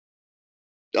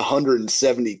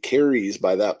 170 carries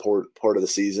by that part of the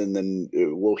season, then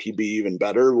will he be even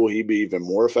better? Will he be even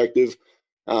more effective?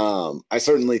 I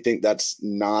certainly think that's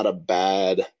not a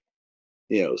bad,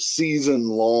 season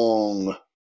long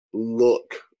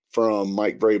look from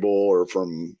Mike Vrabel or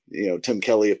from, Tim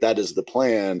Kelly. If that is the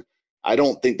plan, I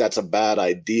don't think that's a bad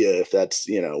idea. If that's,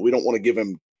 we don't want to give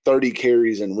him 30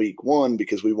 carries in week 1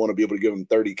 because we want to be able to give him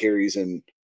 30 carries in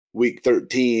week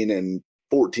 13 and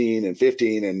 14 and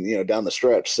 15 and, down the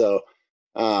stretch. So,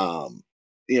 I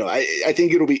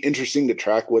think it'll be interesting to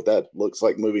track what that looks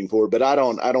like moving forward, but I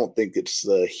don't think it's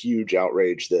the huge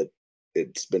outrage that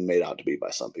it's been made out to be by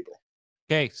some people.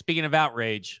 Okay. Speaking of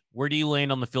outrage, where do you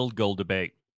land on the field goal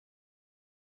debate?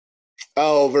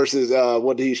 Oh, versus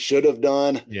what he should have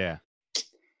done. Yeah.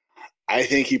 I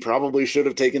think he probably should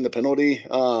have taken the penalty.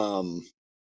 Obviously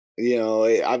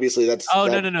that's. Oh,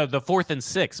 no. The 4th and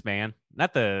 6, man.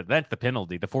 Not the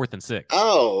penalty, the 4th and 6.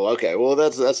 Oh, okay. Well,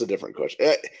 that's a different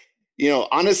question.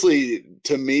 Honestly,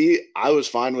 to me, I was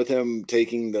fine with him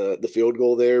taking the field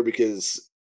goal there because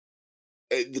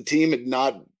the team had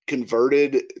not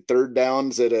converted third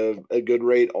downs at a good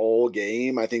rate all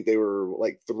game. I think they were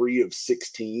like 3 of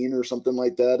 16 or something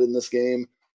like that in this game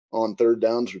on third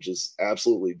downs, which is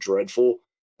absolutely dreadful.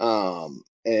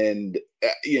 And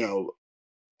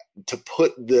to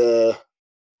put the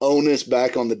onus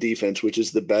back on the defense, which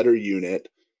is the better unit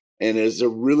and is a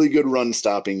really good run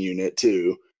stopping unit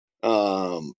too,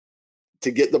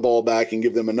 to get the ball back and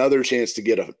give them another chance to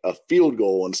get a field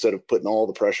goal instead of putting all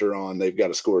the pressure on they've got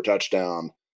to score a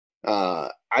touchdown,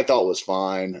 I thought was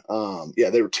fine.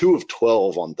 They were 2 of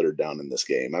 12 on third down in this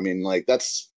game. I mean, like,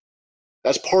 that's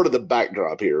part of the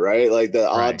backdrop here, right? Like, the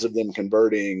odds of them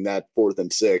converting that 4th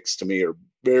and 6 to me are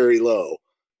very low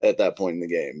at that point in the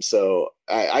game. So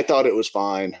I thought it was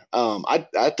fine.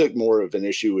 I took more of an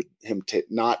issue with him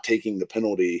not taking the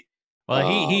penalty. Well,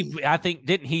 I think,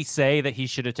 didn't he say that he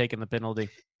should have taken the penalty?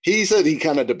 He said he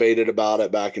kind of debated about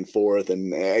it back and forth.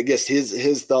 And I guess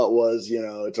his thought was,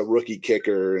 it's a rookie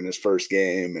kicker in his first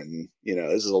game. And,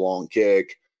 this is a long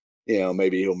kick.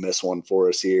 Maybe he'll miss one for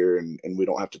us here and we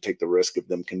don't have to take the risk of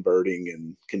them converting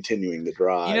and continuing the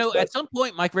drive. At some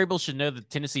point, Mike Vrabel should know that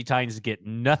Tennessee Titans get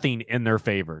nothing in their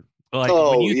favor. Like,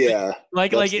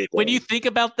 when you think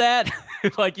about that,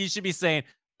 like, you should be saying,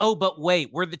 oh, but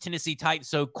wait, we're the Tennessee Titans,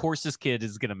 so of course this kid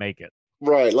is going to make it.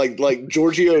 Right, like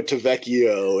Giorgio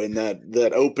Tavecchio in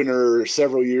that opener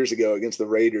several years ago against the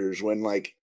Raiders when,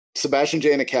 like, Sebastian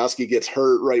Janikowski gets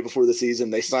hurt right before the season.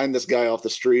 They sign this guy off the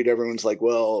street. Everyone's like,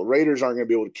 well, Raiders aren't going to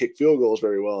be able to kick field goals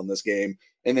very well in this game.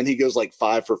 And then he goes like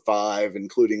 5 for 5,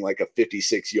 including like a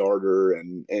 56-yarder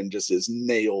and just his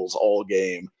nails all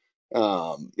game.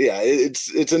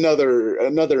 It's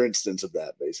another instance of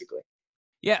that, basically.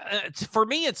 Yeah, for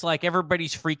me, it's like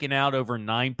everybody's freaking out over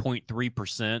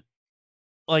 9.3%.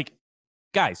 Like,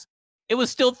 guys, it was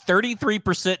still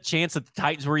 33% chance that the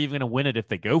Titans were even going to win it if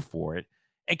they go for it.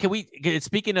 And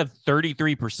speaking of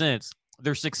 33%,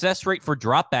 their success rate for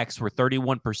dropbacks were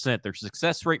 31%. Their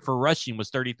success rate for rushing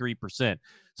was 33%.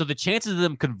 So the chances of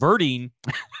them converting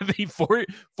the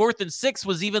 4th and 6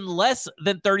 was even less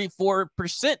than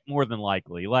 34%, more than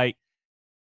likely. Like,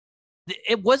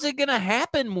 it wasn't going to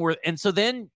happen more. And so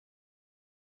then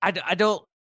I don't,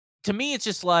 to me, it's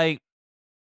just like,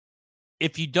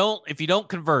 if you don't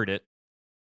convert it,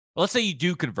 well, let's say you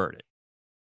do convert it,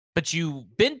 but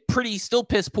you've been still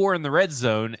piss poor in the red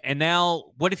zone. And now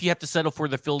what if you have to settle for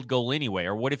the field goal anyway?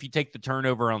 Or what if you take the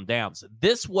turnover on downs?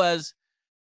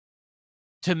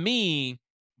 To me,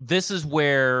 this was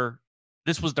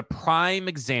the prime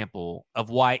example of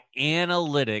why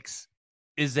analytics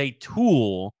is a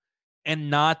tool and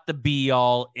not the be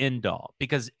all end all,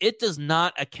 because it does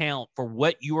not account for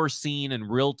what you are seeing in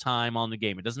real time on the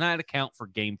game. It does not account for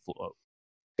game flow.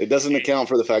 It doesn't account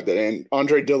for the fact that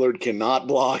Andre Dillard cannot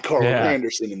block Carl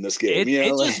Granderson in this game. It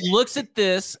just looks at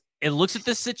this. It looks at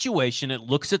the situation. It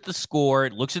looks at the score.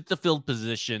 It looks at the field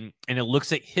position, and it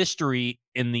looks at history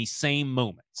in these same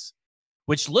moments,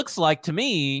 which looks like to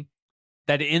me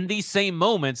that in these same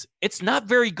moments, it's not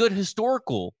very good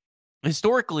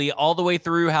historically all the way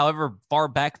through, however far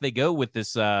back they go with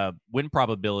this win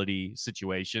probability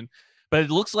situation. But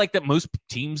it looks like that most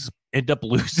teams end up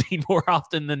losing more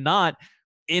often than not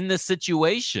in this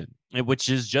situation, which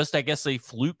is just, I guess, a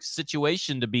fluke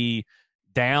situation to be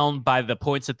down by the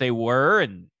points that they were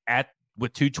and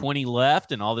with 2:20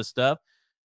 left and all this stuff.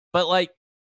 But like,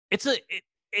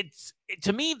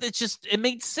 to me, it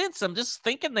made sense. I'm just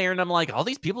thinking there and I'm like, all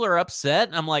these people are upset.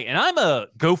 And I'm like, and I'm a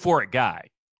go for it guy.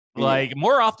 Like,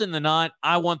 more often than not,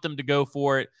 I want them to go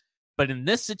for it. But in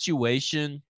this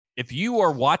situation, if you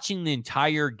are watching the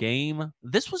entire game,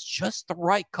 this was just the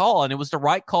right call. And it was the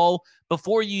right call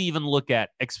before you even look at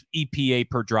EPA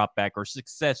per dropback or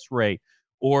success rate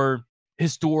or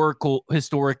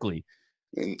historically.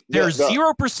 There's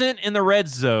 0% in the red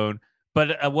zone.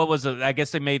 But what was it? I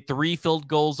guess they made 3 field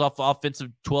goals off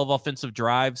 12 offensive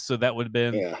drives. So that would have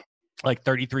been like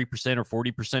 33% or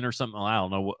 40% or something. I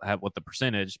don't know what the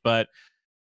percentage, but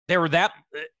they were that.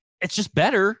 It's just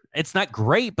better. It's not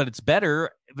great, but it's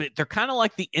better. They're kind of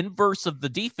like the inverse of the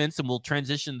defense, and we'll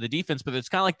transition to the defense, but it's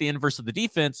kind of like the inverse of the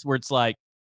defense where it's like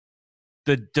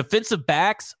the defensive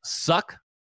backs suck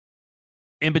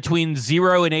in between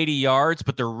 0 and 80 yards,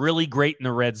 but they're really great in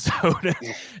the red zone.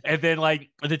 And then like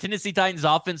the Tennessee Titans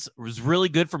offense was really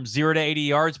good from 0 to 80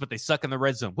 yards, but they suck in the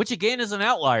red zone, which again is an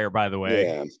outlier, by the way.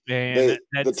 Yeah. And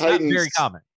that's the Titans not very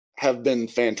common. Have been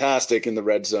fantastic in the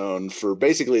red zone for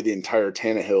basically the entire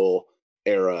Tannehill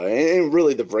era and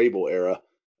really the Vrabel era.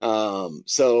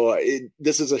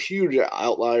 This is a huge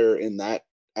outlier in that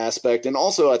aspect. And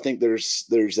also I think there's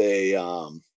a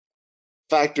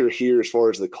factor here as far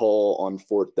as the call on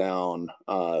 4th down,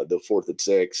 the 4th and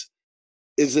 6,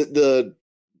 is that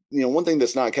one thing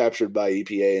that's not captured by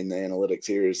EPA in the analytics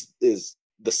here is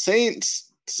the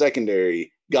Saints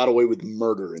secondary got away with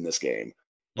murder in this game.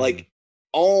 Like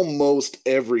almost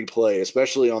every play,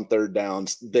 especially on 3rd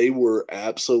downs, they were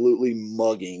absolutely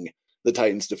mugging the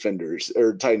Titans defenders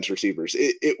or Titans receivers.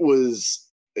 It was,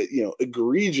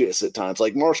 egregious at times.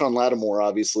 Like Marshawn Lattimore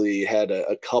obviously had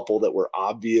a couple that were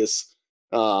obvious.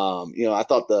 I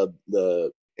thought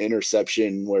the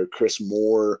interception where Chris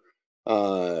Moore,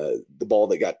 the ball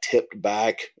that got tipped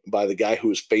back by the guy who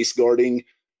was face guarding,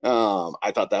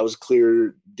 I thought that was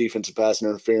clear defensive pass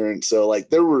interference. So like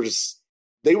they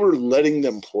were letting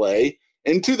them play,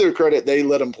 and to their credit, they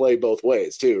let them play both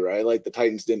ways too, right? Like the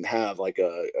Titans didn't have like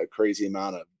a crazy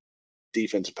amount of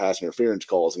defensive pass interference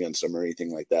calls against them or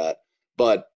anything like that.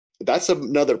 But that's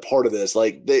another part of this.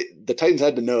 Like the Titans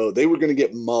had to know they were going to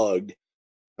get mugged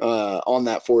on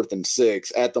that 4th and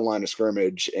 6 at the line of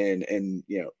scrimmage, and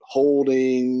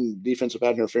holding, defensive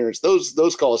pass interference.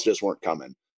 Those calls just weren't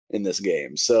coming in this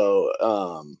game. So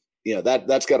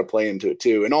that's got to play into it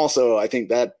too. And also I think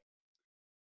that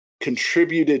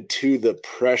contributed to the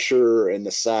pressure and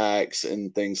the sacks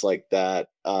and things like that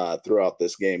throughout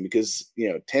this game, because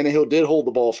Tannehill did hold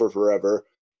the ball for forever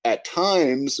at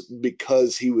times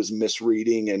because he was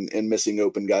misreading and missing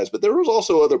open guys. But there was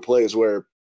also other plays where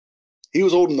he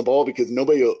was holding the ball because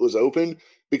nobody was open,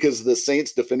 because the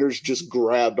Saints defenders just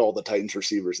grabbed all the Titans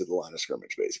receivers at the line of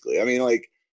scrimmage, basically. I mean, like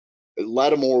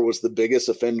Lattimore was the biggest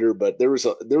offender, but there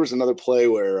was another play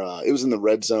where it was in the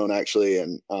red zone actually,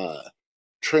 and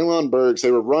Treylon Burks, they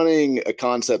were running a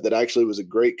concept that actually was a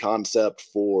great concept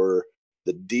for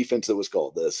the defense that was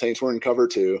called. The Saints were in cover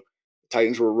 2. The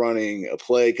Titans were running a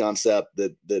play concept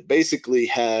that basically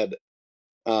had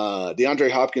DeAndre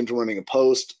Hopkins running a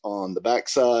post on the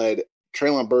backside.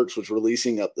 Treylon Burks was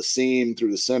releasing up the seam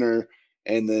through the center.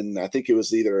 And then I think it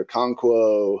was either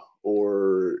Okonkwo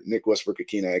or Nick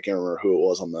Westbrook-Akina, I can't remember who it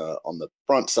was on the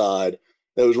front side,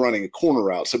 that was running a corner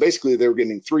route. So basically they were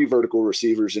getting 3 vertical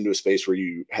receivers into a space where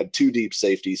you had 2 deep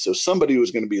safeties. So somebody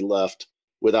was going to be left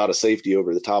without a safety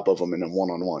over the top of them in a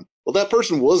one-on-one. Well, that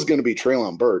person was going to be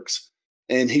Treylon Burks,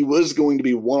 and he was going to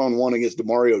be one-on-one against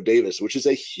Demario Davis, which is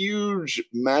a huge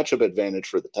matchup advantage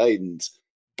for the Titans.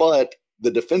 But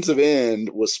the defensive end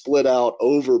was split out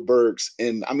over Burks,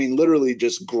 and I mean, literally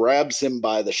just grabs him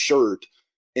by the shirt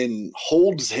and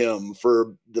holds him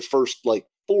for the first like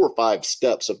 4 or 5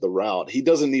 steps of the route. He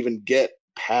doesn't even get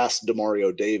past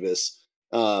Demario Davis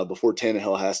before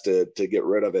Tannehill has to get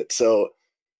rid of it. So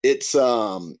it's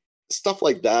stuff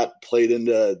like that played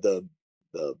into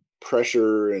the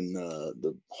pressure and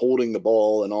the holding the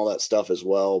ball and all that stuff as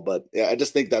well. But yeah, I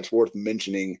just think that's worth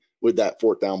mentioning with that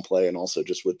fourth down play and also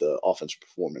just with the offensive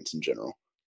performance in general.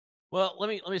 Well,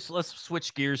 let's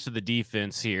switch gears to the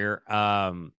defense here.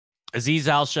 Azeez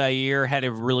Al-Shaair had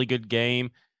a really good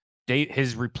game.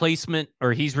 He's replacing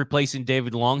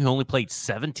David Long, who only played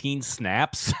 17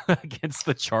 snaps against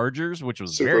the Chargers, which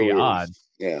was Super very weird. odd.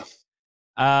 Yeah.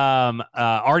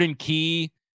 Arden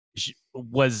Key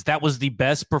was the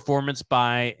best performance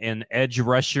by an edge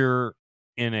rusher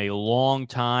in a long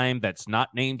time that's not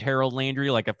named Harold Landry.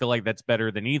 Like, I feel like that's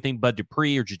better than anything Bud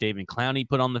Dupree or Jadeveon Clowney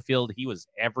put on the field. He was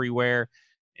everywhere,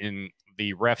 and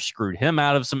the ref screwed him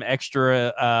out of some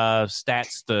extra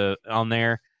stats on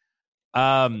there.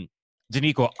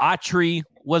 Danico Autry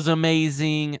was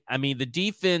amazing. I mean, the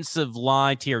defensive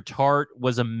line, Teair Tart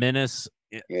was a menace.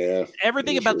 Yeah.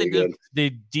 Everything about really the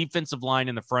defensive line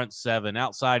in the front seven,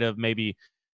 outside of maybe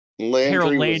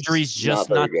Harold Landry's just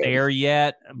not there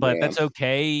yet, but Yeah. that's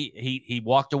okay. He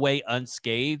walked away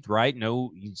unscathed, right?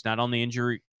 No, he's not on the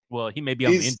injury. Well, he may be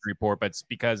on the injury report, but it's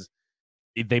because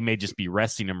they may just be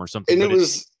resting him or something.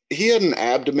 And he had an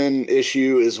abdomen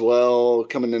issue as well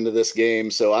coming into this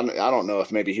game. So I don't know if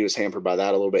maybe he was hampered by that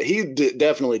a little bit. He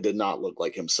definitely did not look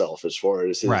like himself as far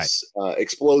as his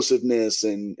explosiveness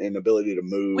and ability to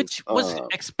move. Which was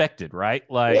expected, right?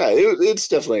 Like, yeah, it's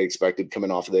definitely expected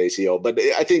coming off of the ACL. But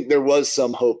I think there was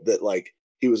some hope that like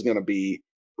he was going to be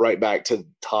right back to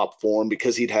top form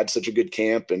because he'd had such a good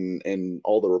camp and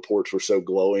all the reports were so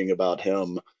glowing about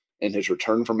him in his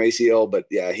return from ACL. But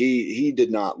yeah, he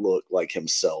did not look like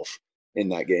himself in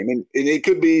that game. And it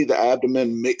could be the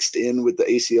abdomen mixed in with the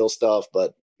ACL stuff,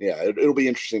 but yeah, it'll be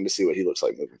interesting to see what he looks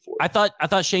like moving forward. I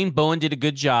thought Shane Bowen did a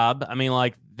good job. I mean,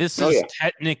 like, this is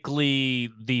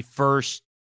technically the first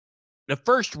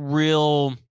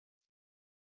real.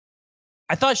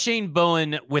 I thought Shane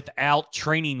Bowen without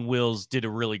training wheels did a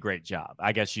really great job.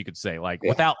 I guess you could say, like,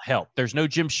 without help. There's no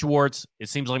Jim Schwartz. It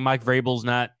seems like Mike Vrabel's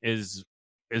not is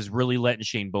really letting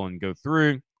Shane Bowen go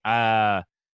through on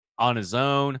his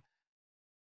own.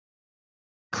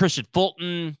 Christian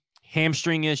Fulton,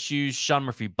 hamstring issues. Sean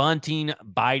Murphy-Bunting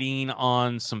biting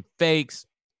on some fakes.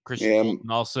 Christian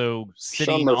Fulton also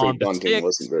sitting on the sticks.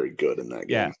 Wasn't very good in that game.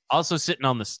 Yeah, also sitting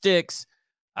on the sticks.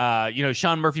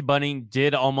 Sean Murphy-Bunting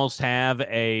did almost have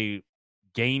a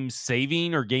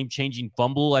game-saving or game-changing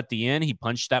fumble at the end. He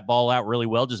punched that ball out really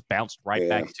well, just bounced right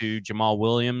back to Jamal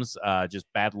Williams. Just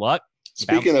bad luck.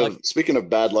 Speaking of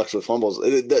bad lucks with fumbles,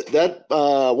 that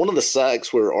one of the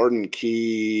sacks where Arden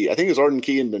Key, I think it was Arden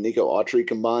Key and Danico Autry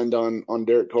combined on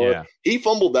Derek Carr. He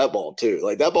fumbled that ball too.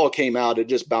 Like, that ball came out, it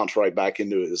just bounced right back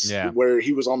into his where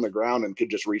he was on the ground and could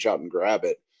just reach out and grab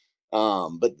it.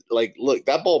 But like, look,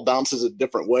 that ball bounces a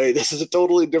different way. This is a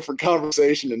totally different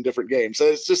conversation and different game. So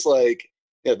it's just like,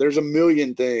 yeah, there's a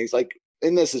million things like,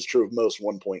 and this is true of most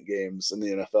 1-point games in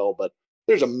the NFL, but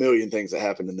there's a million things that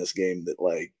happened in this game that,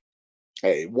 like,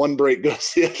 hey, one break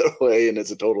goes the other way, and it's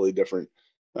a totally different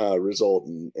result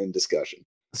and discussion.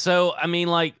 So, I mean,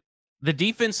 like, the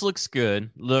defense looks good.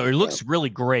 It looks really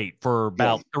great for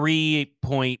about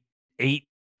 3.8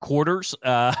 quarters,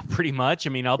 pretty much. I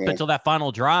mean, up until that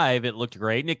final drive, it looked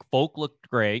great. Nick Folk looked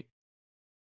great.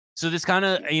 So this kind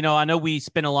of, I know we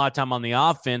spent a lot of time on the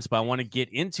offense, but I want to get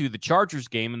into the Chargers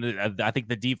game, and I think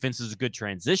the defense is a good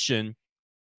transition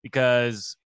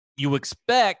because you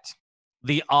expect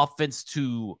the offense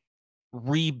to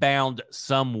rebound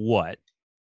somewhat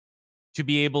to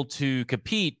be able to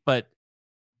compete. But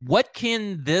what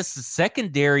can this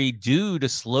secondary do to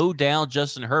slow down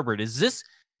Justin Herbert? Is this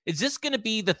going to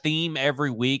be the theme every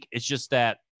week? It's just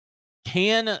that,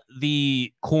 can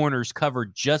the corners cover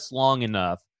just long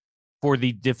enough for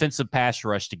the defensive pass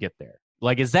rush to get there?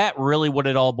 Like, is that really what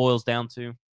it all boils down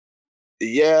to?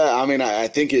 Yeah, I mean, I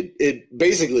think it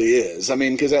basically is. I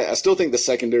mean, because I still think the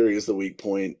secondary is the weak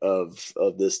point of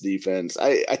this defense.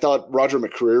 I thought Roger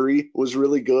McCreary was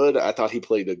really good. I thought he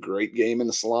played a great game in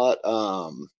the slot.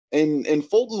 And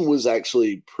Fulton was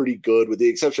actually pretty good, with the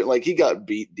exception, like, he got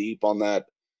beat deep on that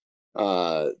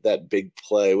big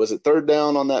play. Was it third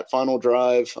down on that final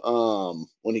drive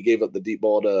when he gave up the deep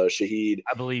ball to Shaheed?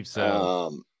 I believe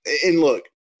so. And look,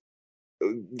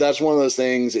 that's one of those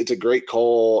things. It's a great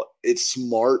call. It's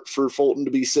smart for Fulton to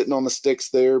be sitting on the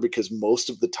sticks there, because most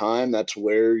of the time that's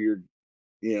where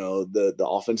the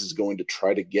offense is going to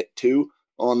try to get to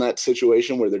on that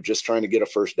situation where they're just trying to get a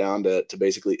first down to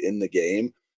basically end the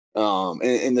game.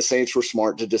 And the Saints were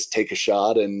smart to just take a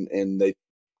shot, and they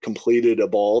completed a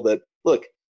ball that, look,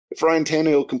 if Ryan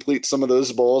Tannehill completes some of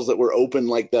those balls that were open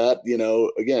like that,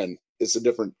 again, it's a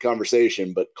different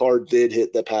conversation. But Carr did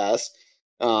hit the pass,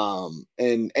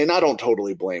 and I don't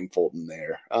totally blame Fulton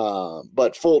there,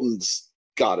 but Fulton's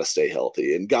got to stay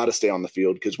healthy and got to stay on the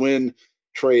field, because when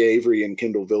Trey Avery and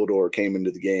Kendall Vildor came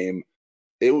into the game,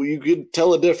 you could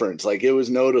tell a difference. Like, it was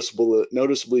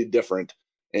noticeably different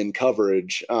in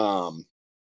coverage.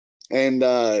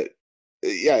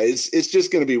 Yeah, it's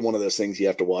just going to be one of those things you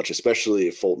have to watch, especially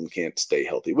if Fulton can't stay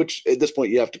healthy, which at this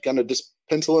point you have to kind of just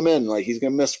pencil him in. Like, he's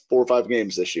going to miss 4 or 5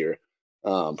 games this year,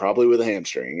 probably with a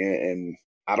hamstring. And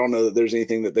I don't know that there's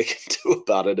anything that they can do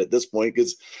about it at this point,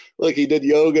 because, look, he did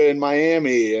yoga in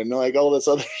Miami and like all this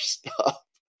other stuff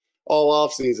all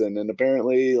off season. And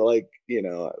apparently, like,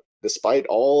 despite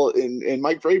all, and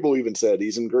Mike Vrabel even said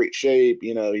he's in great shape.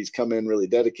 He's come in really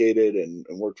dedicated and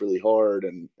worked really hard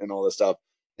and all this stuff.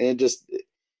 And just,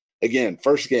 again,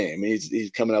 first game,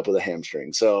 he's coming up with a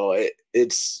hamstring. So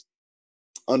it's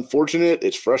unfortunate.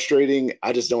 It's frustrating.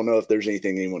 I just don't know if there's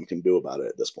anything anyone can do about it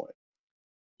at this point.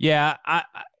 Yeah,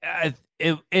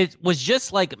 it was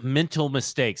just like mental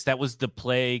mistakes. That was the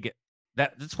plague.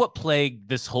 That's what plagued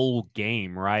this whole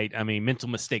game, right? I mean, mental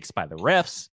mistakes by the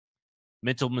refs,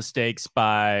 mental mistakes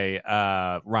by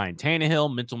Ryan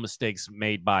Tannehill, mental mistakes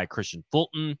made by Christian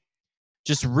Fulton.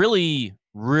 Just really,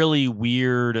 really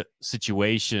weird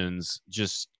situations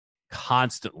just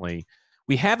constantly.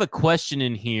 We have a question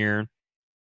in here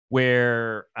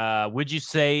where would you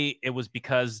say it was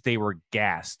because they were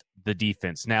gassed, the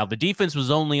defense? Now, the defense was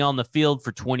only on the field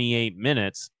for 28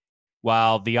 minutes,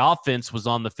 while the offense was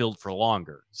on the field for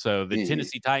longer. So the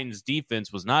Tennessee Titans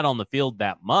defense was not on the field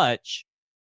that much.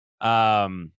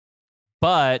 But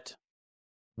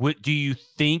do you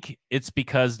think it's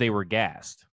because they were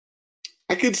gassed?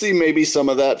 I could see maybe some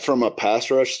of that from a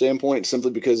pass rush standpoint,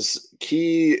 simply because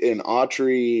Key and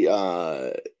Autry,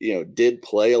 did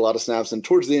play a lot of snaps, and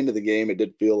towards the end of the game, it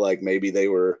did feel like maybe they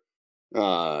were,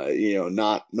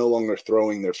 no longer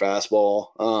throwing their fastball,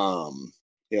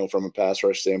 from a pass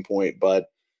rush standpoint. But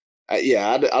I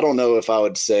don't know if I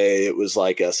would say it was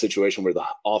like a situation where the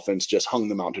offense just hung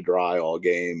them out to dry all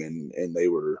game, and they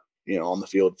were, on the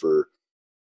field for,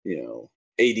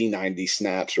 80, 90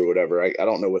 snaps or whatever. I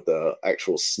don't know what the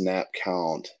actual snap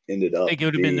count ended up. I think it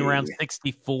would have been around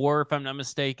 64, if I'm not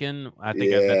mistaken. I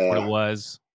think that's what it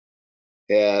was.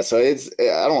 Yeah, so I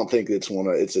don't think it's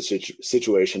a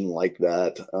situation like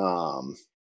that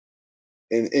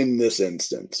in this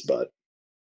instance, but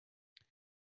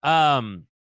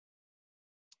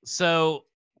so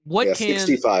what can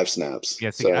 65 snaps?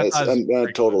 Yeah, so it's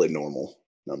a totally normal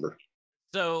number.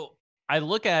 So I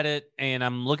look at it, and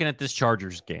I'm looking at this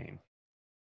Chargers game,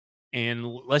 and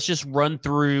let's just run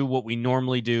through what we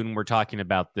normally do when we're talking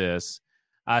about this.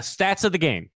 Stats of the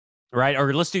game, right?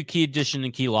 Or let's do key addition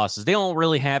and key losses. They don't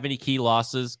really have any key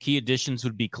losses. Key additions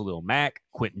would be Khalil Mack,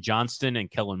 Quentin Johnston, and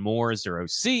Kellen Moore as their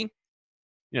OC.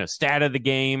 Stats of the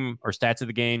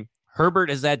game. Herbert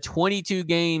has had 22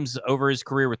 games over his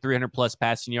career with 300-plus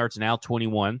passing yards, now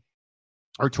 23,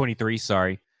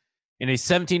 sorry. In a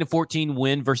 17-14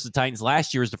 win versus the Titans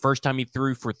last year is the first time he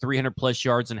threw for 300-plus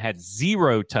yards and had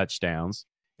 0 touchdowns.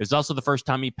 It was also the first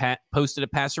time he posted a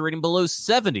passer rating below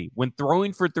 70 when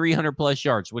throwing for 300-plus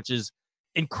yards, which is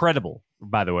incredible,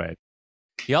 by the way.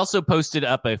 He also posted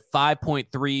up a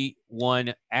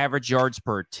 5.31 average yards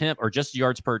per attempt, or just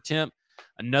yards per attempt,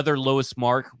 another lowest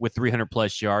mark with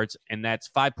 300-plus yards, and that's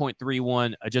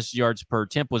 5.31 adjusted yards per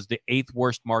attempt was the 8th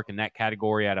worst mark in that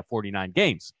category out of 49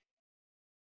 games.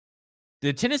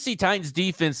 The Tennessee Titans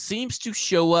defense seems to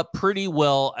show up pretty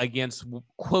well against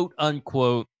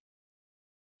quote-unquote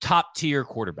top-tier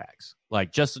quarterbacks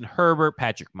like Justin Herbert,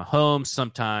 Patrick Mahomes,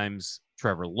 sometimes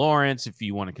Trevor Lawrence, if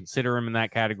you want to consider him in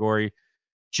that category.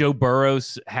 Joe Burrow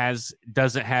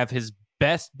doesn't have his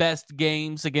best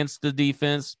games against the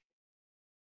defense.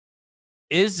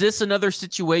 Is this another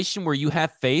situation where you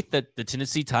have faith that the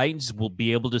Tennessee Titans will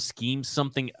be able to scheme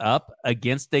something up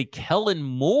against a Kellen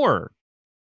Moore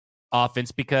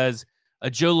offense, because a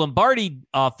Joe Lombardi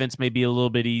offense may be a little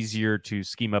bit easier to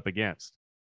scheme up against?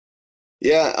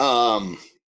 Yeah. I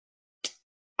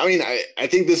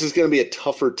think this is going to be a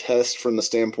tougher test from the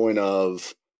standpoint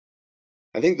of,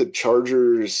 I think the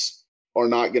Chargers are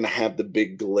not going to have the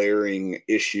big glaring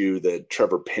issue that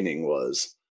Trevor Penning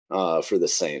was for the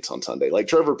Saints on Sunday. Like,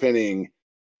 Trevor Penning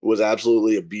was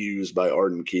absolutely abused by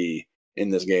Arden Key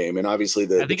in this game. And obviously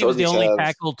I think it was the only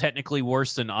tackle technically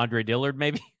worse than Andre Dillard,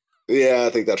 maybe. Yeah, I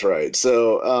think that's right.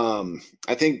 So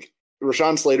I think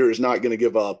Rashawn Slater is not going to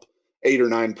give up 8 or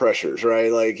 9 pressures,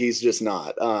 right? Like, he's just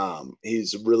not.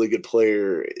 He's a really good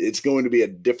player. It's going to be a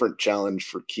different challenge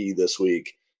for Key this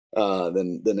week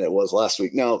than it was last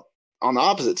week. Now, on the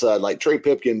opposite side, like Trey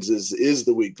Pipkins is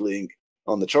the weak link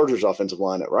on the Chargers offensive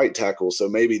line at right tackle. So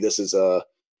maybe this is a,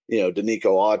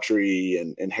 Danico Autry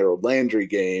and Harold Landry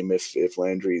game if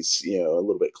Landry's, a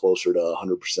little bit closer to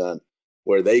 100%,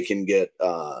 where they can get,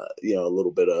 a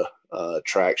little bit of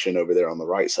traction over there on the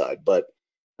right side. But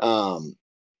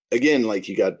again, like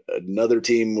you got another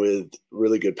team with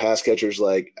really good pass catchers.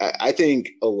 Like I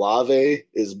think Olave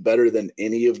is better than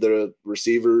any of the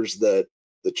receivers that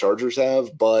the Chargers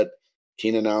have, but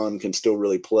Keenan Allen can still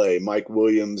really play. Mike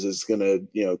Williams is going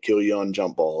to, kill you on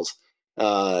jump balls.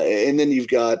 And then you've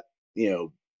got,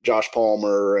 Josh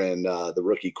Palmer and the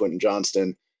rookie Quentin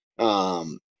Johnston.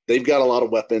 They've got a lot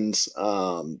of weapons.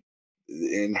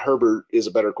 And Herbert is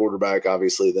a better quarterback,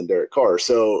 obviously, than Derek Carr.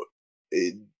 So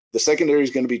the secondary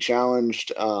is going to be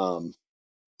challenged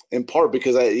in part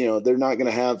because they're not going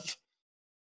to have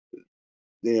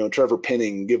Trevor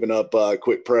Penning giving up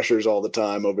quick pressures all the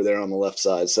time over there on the left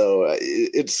side. So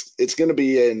it's going to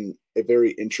be a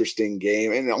very interesting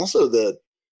game. And also the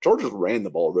Chargers ran the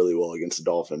ball really well against the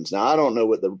Dolphins. Now, I don't know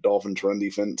what the Dolphins run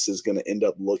defense is going to end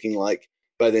up looking like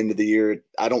by the end of the year.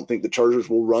 I don't think the Chargers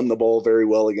will run the ball very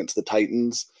well against the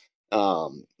Titans,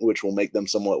 which will make them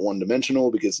somewhat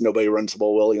one-dimensional because nobody runs the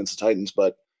ball well against the Titans.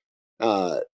 But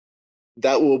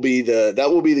that will be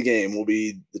the game. Will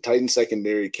be the Titans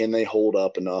secondary. Can they hold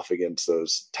up enough against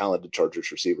those talented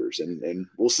Chargers receivers? And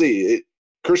we'll see.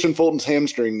 Christian Fulton's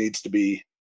hamstring needs to be,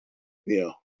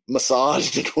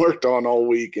 massaged and worked on all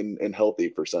week and healthy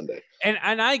for Sunday.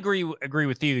 And I agree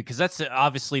with you because that's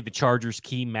obviously the Chargers'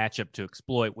 key matchup to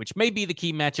exploit, which may be the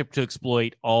key matchup to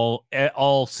exploit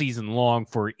all season long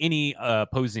for any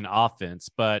opposing offense.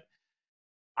 But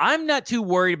I'm not too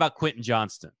worried about Quentin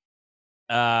Johnston.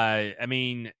 I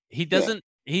mean, he doesn't.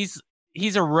 Yeah.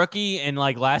 He's a rookie, and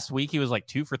like last week, he was like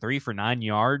 2 for 3 for 9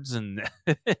 yards, and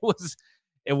it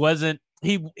wasn't.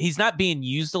 He's not being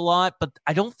used a lot, but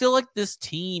I don't feel like this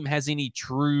team has any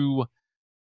true.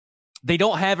 They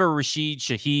don't have a Rashid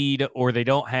Shaheed or they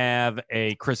don't have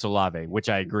a Chris Olave, which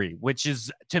I agree. Which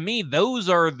is, to me, those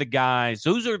are the guys.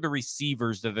 Those are the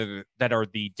receivers that are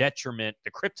the detriment, the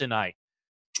kryptonite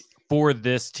for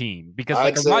this team. Because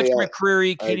like Roger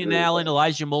McCreary, Keenan Allen,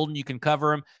 Elijah Molden, you can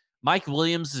cover him. Mike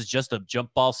Williams is just a jump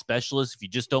ball specialist. If you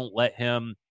just don't let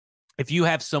him, if you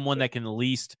have someone that can at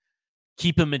least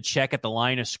keep him in check at the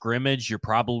line of scrimmage, you're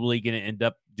probably going to end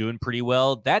up doing pretty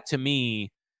well. That to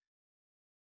me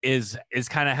is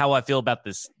kind of how I feel about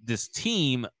this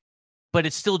team, but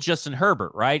it's still Justin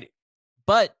Herbert, right?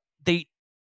 But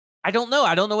I don't know.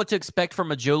 I don't know what to expect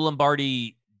from a Joe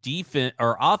Lombardi defense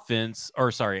or offense,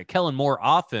 or sorry, a Kellen Moore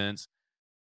offense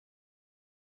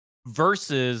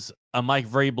versus a Mike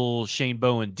Vrabel, Shane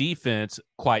Bowen defense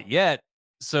quite yet.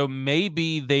 So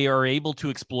maybe they are able to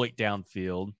exploit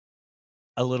downfield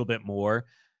a little bit more.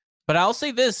 But I'll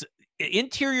say this,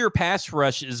 interior pass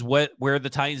rush is where the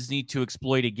Titans need to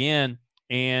exploit again.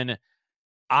 And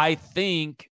I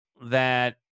think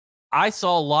that I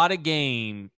saw a lot of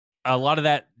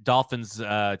that Dolphins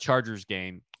Chargers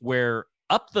game where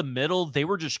up the middle, they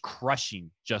were just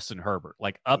crushing Justin Herbert,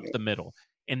 like up the middle.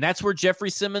 And that's where Jeffrey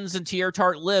Simmons and T.R.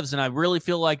 Tart lives. And I really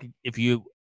feel like if you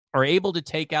are able to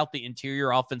take out the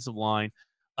interior offensive line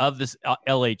of this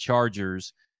LA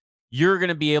Chargers, you're going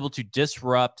to be able to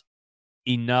disrupt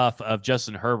enough of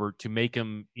Justin Herbert to make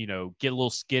him, get a little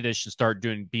skittish and start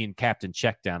being captain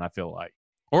check down, I feel like,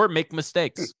 or make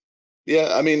mistakes.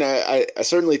 Yeah. I mean, I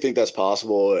certainly think that's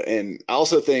possible. And I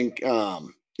also think,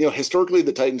 historically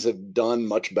the Titans have done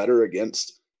much better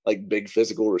against like big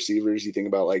physical receivers. You think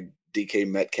about like DK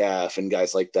Metcalf and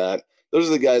guys like that. Those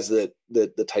are the guys that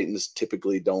the Titans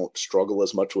typically don't struggle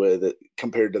as much with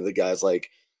compared to the guys like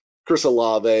Chris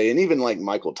Olave and even like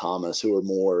Michael Thomas, who are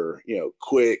more,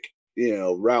 quick,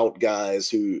 route guys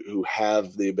who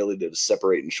have the ability to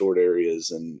separate in short areas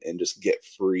and just get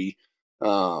free.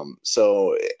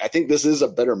 So I think this is a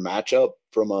better matchup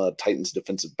from a Titans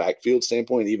defensive backfield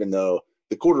standpoint, even though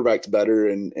the quarterback's better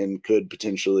and could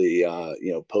potentially,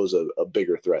 pose a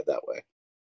bigger threat that way.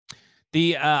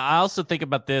 I also think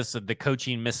about this, the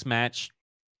coaching mismatch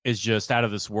is just out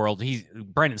of this world.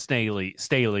 Brandon Staley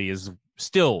is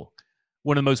still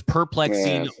one of the most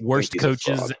perplexing, worst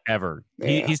coaches ever.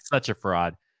 Yeah. He's such a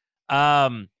fraud.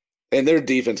 And their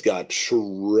defense got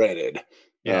shredded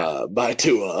by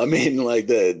Tua. I mean, like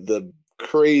the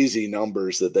crazy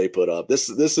numbers that they put up. This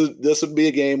would be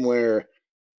a game where,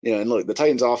 and look, the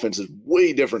Titans offense is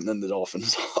way different than the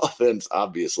Dolphins offense,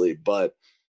 obviously, but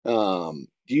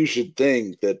you should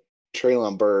think that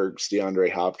Treylon Burks,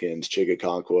 DeAndre Hopkins, Chig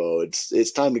Okonkwo,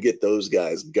 it's time to get those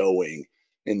guys going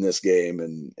in this game,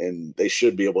 and they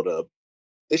should be able to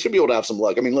have some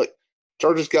luck. I mean, look,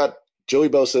 Chargers got Joey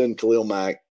Bosa and Khalil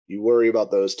Mack, you worry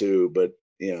about those two, but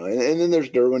and then there's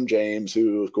Derwin James,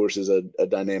 who of course is a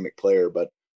dynamic player, but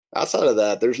outside of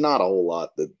that, there's not a whole lot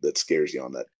that scares you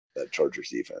on that Chargers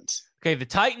defense. Okay, the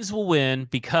Titans will win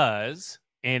because,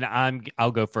 and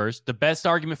I'll go first. The best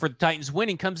argument for the Titans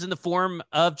winning comes in the form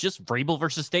of just Vrabel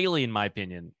versus Staley, in my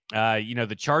opinion.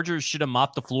 The Chargers should have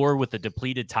mopped the floor with a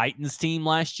depleted Titans team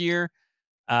last year.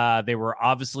 They were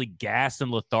obviously gassed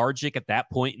and lethargic at that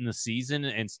point in the season,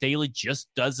 and Staley just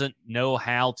doesn't know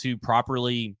how to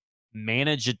properly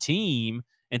manage a team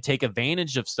and take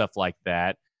advantage of stuff like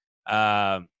that.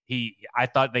 I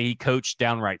thought that he coached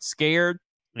downright scared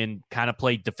and kind of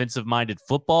played defensive-minded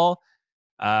football.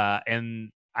 And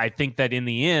I think that in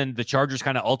the end, the Chargers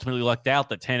kind of ultimately lucked out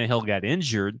that Tannehill got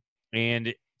injured.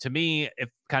 And to me, it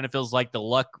kind of feels like that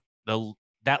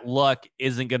luck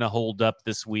isn't going to hold up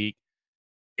this week.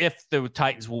 If the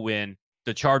Titans will win,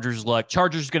 the Chargers' luck.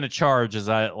 Chargers going to charge, as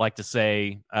I like to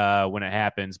say when it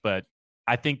happens. But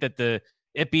I think that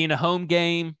it being a home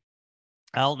game,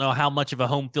 I don't know how much of a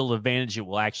home field advantage it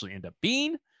will actually end up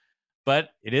being. But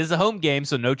it is a home game,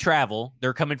 so no travel.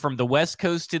 They're coming from the West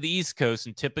Coast to the East Coast,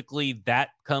 and typically that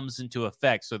comes into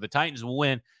effect. So the Titans will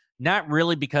win, not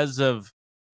really because of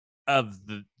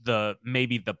the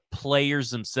maybe the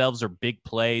players themselves or big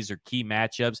plays or key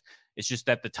matchups. It's just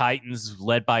that the Titans,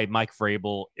 led by Mike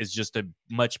Vrabel, is just a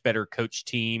much better coach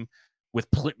team with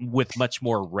much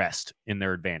more rest in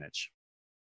their advantage.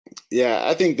 Yeah,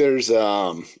 I think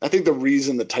I think the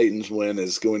reason the Titans win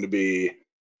is going to be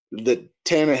that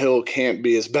Tannehill can't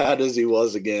be as bad as he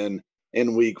was again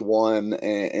in week one,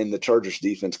 and the Chargers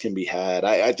defense can be had.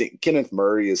 I think Kenneth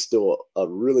Murray is still a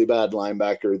really bad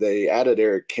linebacker. They added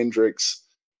Eric Kendricks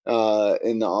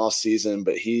in the offseason,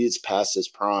 but he's past his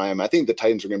prime. I think the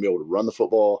Titans are going to be able to run the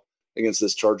football against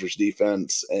this Chargers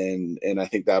defense, and I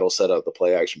think that'll set up the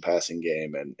play action passing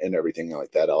game and everything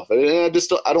like that off. And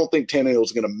I don't think Tannehill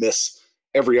is going to miss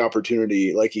every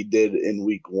opportunity like he did in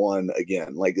week one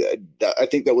again. Like, I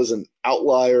think that was an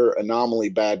outlier, anomaly,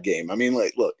 bad game. I mean,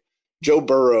 look, Joe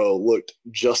Burrow looked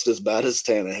just as bad as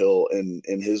Tannehill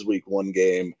in his week one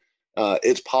game.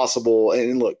 It's possible.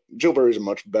 And look, Joe Burrow is a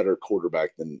much better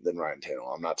quarterback than Ryan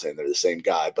Tannehill. I'm not saying they're the same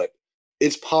guy, but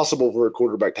it's possible for a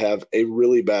quarterback to have a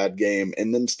really bad game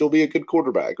and then still be a good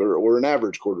quarterback or an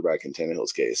average quarterback in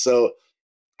Tannehill's case. So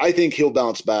I think he'll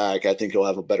bounce back. I think he'll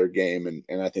have a better game.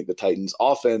 And I think the Titans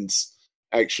offense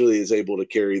actually is able to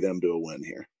carry them to a win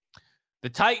here. The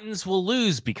Titans will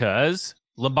lose because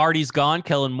Lombardi's gone.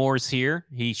 Kellen Moore's here.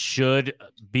 He should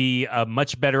be a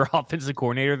much better offensive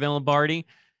coordinator than Lombardi.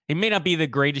 He may not be the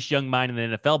greatest young mind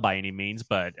in the NFL by any means,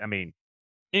 but I mean,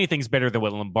 anything's better than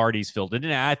what Lombardi's filled in.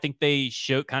 And I think they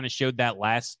showed that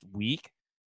last week.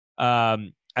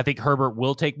 I think Herbert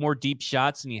will take more deep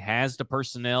shots, and he has the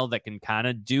personnel that can kind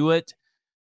of do it.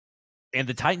 And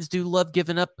the Titans do love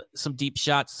giving up some deep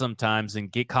shots sometimes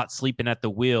and get caught sleeping at the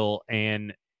wheel.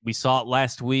 And we saw it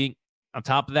last week. On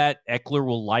top of that, Eckler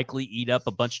will likely eat up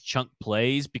a bunch of chunk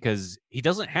plays because he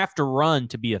doesn't have to run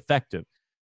to be effective.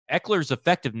 Eckler's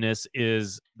effectiveness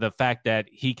is the fact that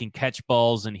he can catch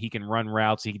balls and he can run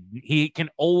routes. He can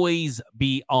always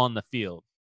be on the field.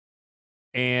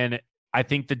 And I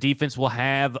think the defense will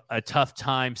have a tough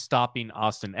time stopping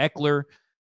Austin Eckler.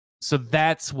 So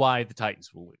that's why the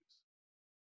Titans will lose.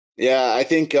 Yeah, I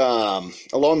think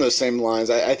along those same lines,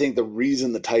 I think the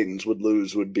reason the Titans would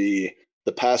lose would be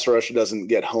the pass rush doesn't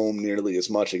get home nearly as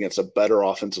much against a better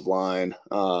offensive line,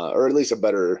 or at least a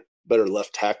better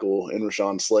left tackle in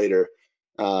Rashawn Slater,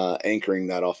 anchoring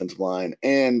that offensive line.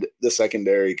 And the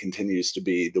secondary continues to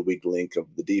be the weak link of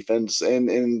the defense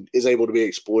and is able to be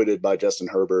exploited by Justin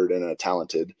Herbert and a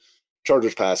talented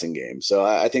Chargers passing game. So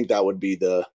I think that would be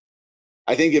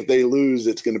I think if they lose,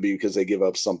 it's going to be because they give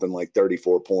up something like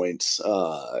 34 points,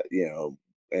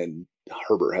 and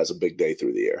Herbert has a big day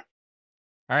through the air.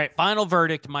 All right, final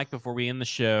verdict, Mike, before we end the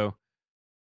show.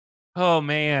 Oh,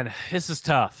 man, this is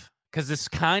tough because this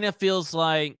kind of feels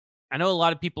like, I know a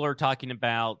lot of people are talking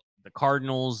about the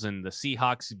Cardinals and the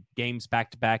Seahawks games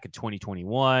back-to-back in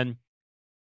 2021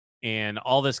 and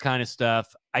all this kind of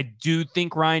stuff. I do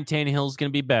think Ryan Tannehill is going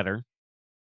to be better.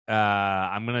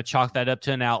 I'm going to chalk that up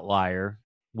to an outlier.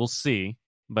 We'll see.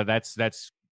 But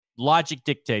that's logic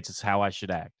dictates is how I should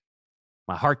act.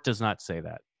 My heart does not say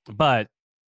that. But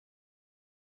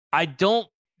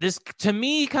this to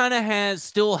me kind of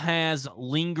still has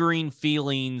lingering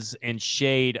feelings and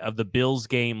shade of the Bills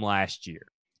game last year,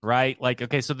 right? Like,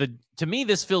 okay, so to me,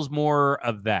 this feels more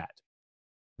of that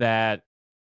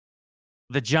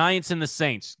the Giants and the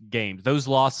Saints games, those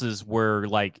losses were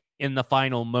like in the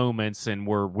final moments and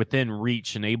were within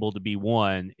reach and able to be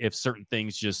won if certain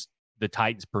things just the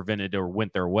Titans prevented or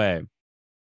went their way.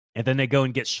 And then they go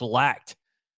and get shellacked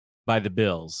by the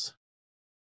Bills.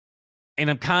 And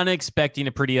I'm kind of expecting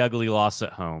a pretty ugly loss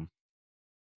at home.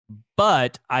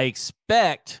 But I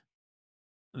expect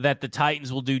that the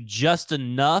Titans will do just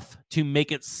enough to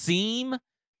make it seem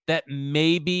that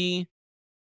maybe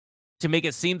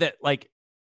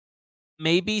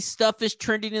maybe stuff is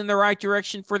trending in the right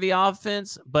direction for the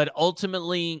offense, but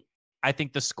ultimately I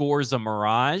think the score is a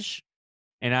mirage,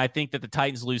 and I think that the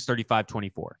Titans lose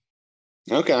 35-24.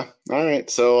 Okay. All right.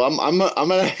 So I'm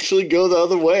gonna actually go the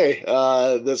other way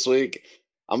this week.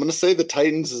 I'm gonna say the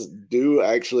Titans do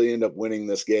actually end up winning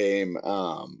this game.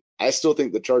 I still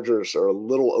think the Chargers are a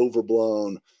little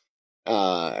overblown.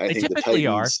 They typically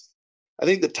are. I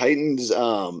think the Titans,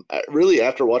 really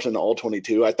after watching the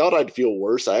All-22, I thought I'd feel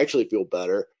worse. I actually feel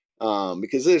better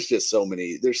because there's so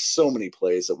many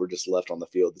plays that were just left on the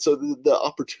field. So the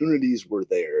opportunities were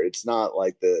there. It's not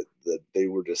like they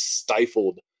were just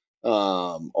stifled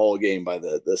all game by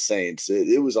the Saints.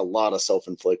 It was a lot of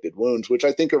self-inflicted wounds, which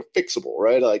I think are fixable,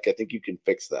 right? Like I think you can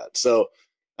fix that. So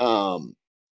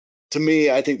to me,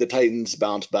 I think the Titans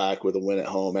bounce back with a win at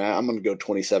home, and I'm going to go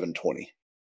 27-20.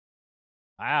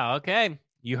 Wow, okay.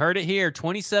 You heard it here,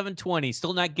 27-20.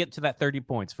 Still not get to that 30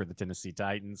 points for the Tennessee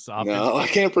Titans. No, I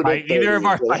can't predict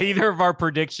by either of our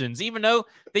predictions, even though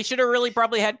they should have really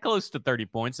probably had close to 30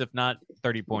 points, if not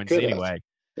 30 points anyway.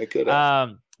 They could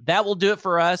have. That will do it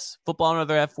for us. Football and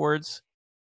other F words.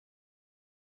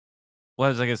 What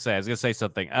was I going to say? I was going to say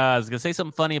something. I was going to say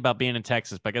something funny about being in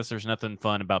Texas, but I guess there's nothing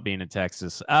fun about being in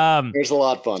Texas. There's a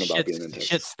lot fun about being in Texas.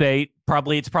 Shit state.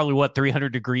 It's probably what, 300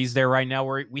 degrees there right now.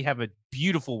 We have a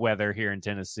beautiful weather here in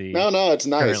Tennessee. No, it's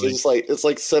nice. Currently. It's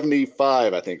like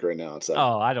 75, I think, right now.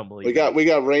 I don't believe we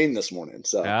got rain this morning.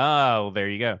 So there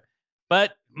you go.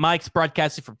 But Mike's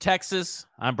broadcasting from Texas.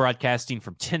 I'm broadcasting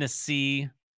from Tennessee,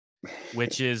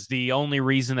 which is the only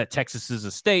reason that Texas is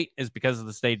a state is because of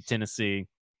the state of Tennessee.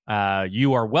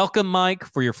 You are welcome, Mike,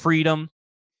 for your freedom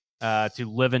to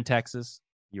live in Texas.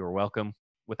 You are welcome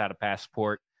without a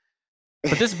passport.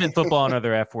 But this has been Football and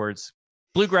Other F Words.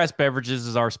 Bluegrass Beverages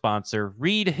is our sponsor.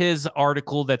 Read his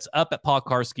article that's up at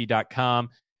paulkarski.com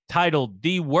titled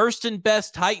The Worst and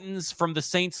Best Titans from the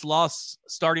Saints Loss,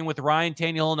 starting with Ryan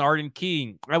Tannehill and Arden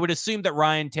Key. I would assume that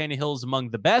Ryan Tannehill is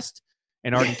among the best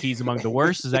and Arden Key is among the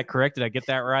worst. Is that correct? Did I get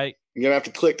that right? You're going to have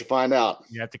to click to find out.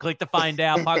 You have to click to find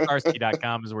out.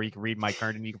 PodCarsky.com is where you can read Mike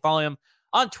Herndon. You can follow him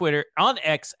on Twitter, on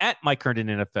X, at Mike Herndon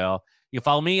NFL. You can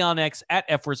follow me on X, at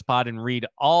FWordsPod, and read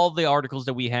all the articles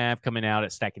that we have coming out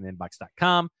at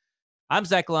stackinginbox.com. I'm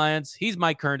Zach Lyons. He's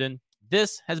Mike Herndon.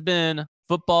 This has been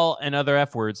Football and Other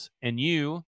F Words, and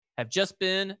you have just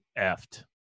been effed.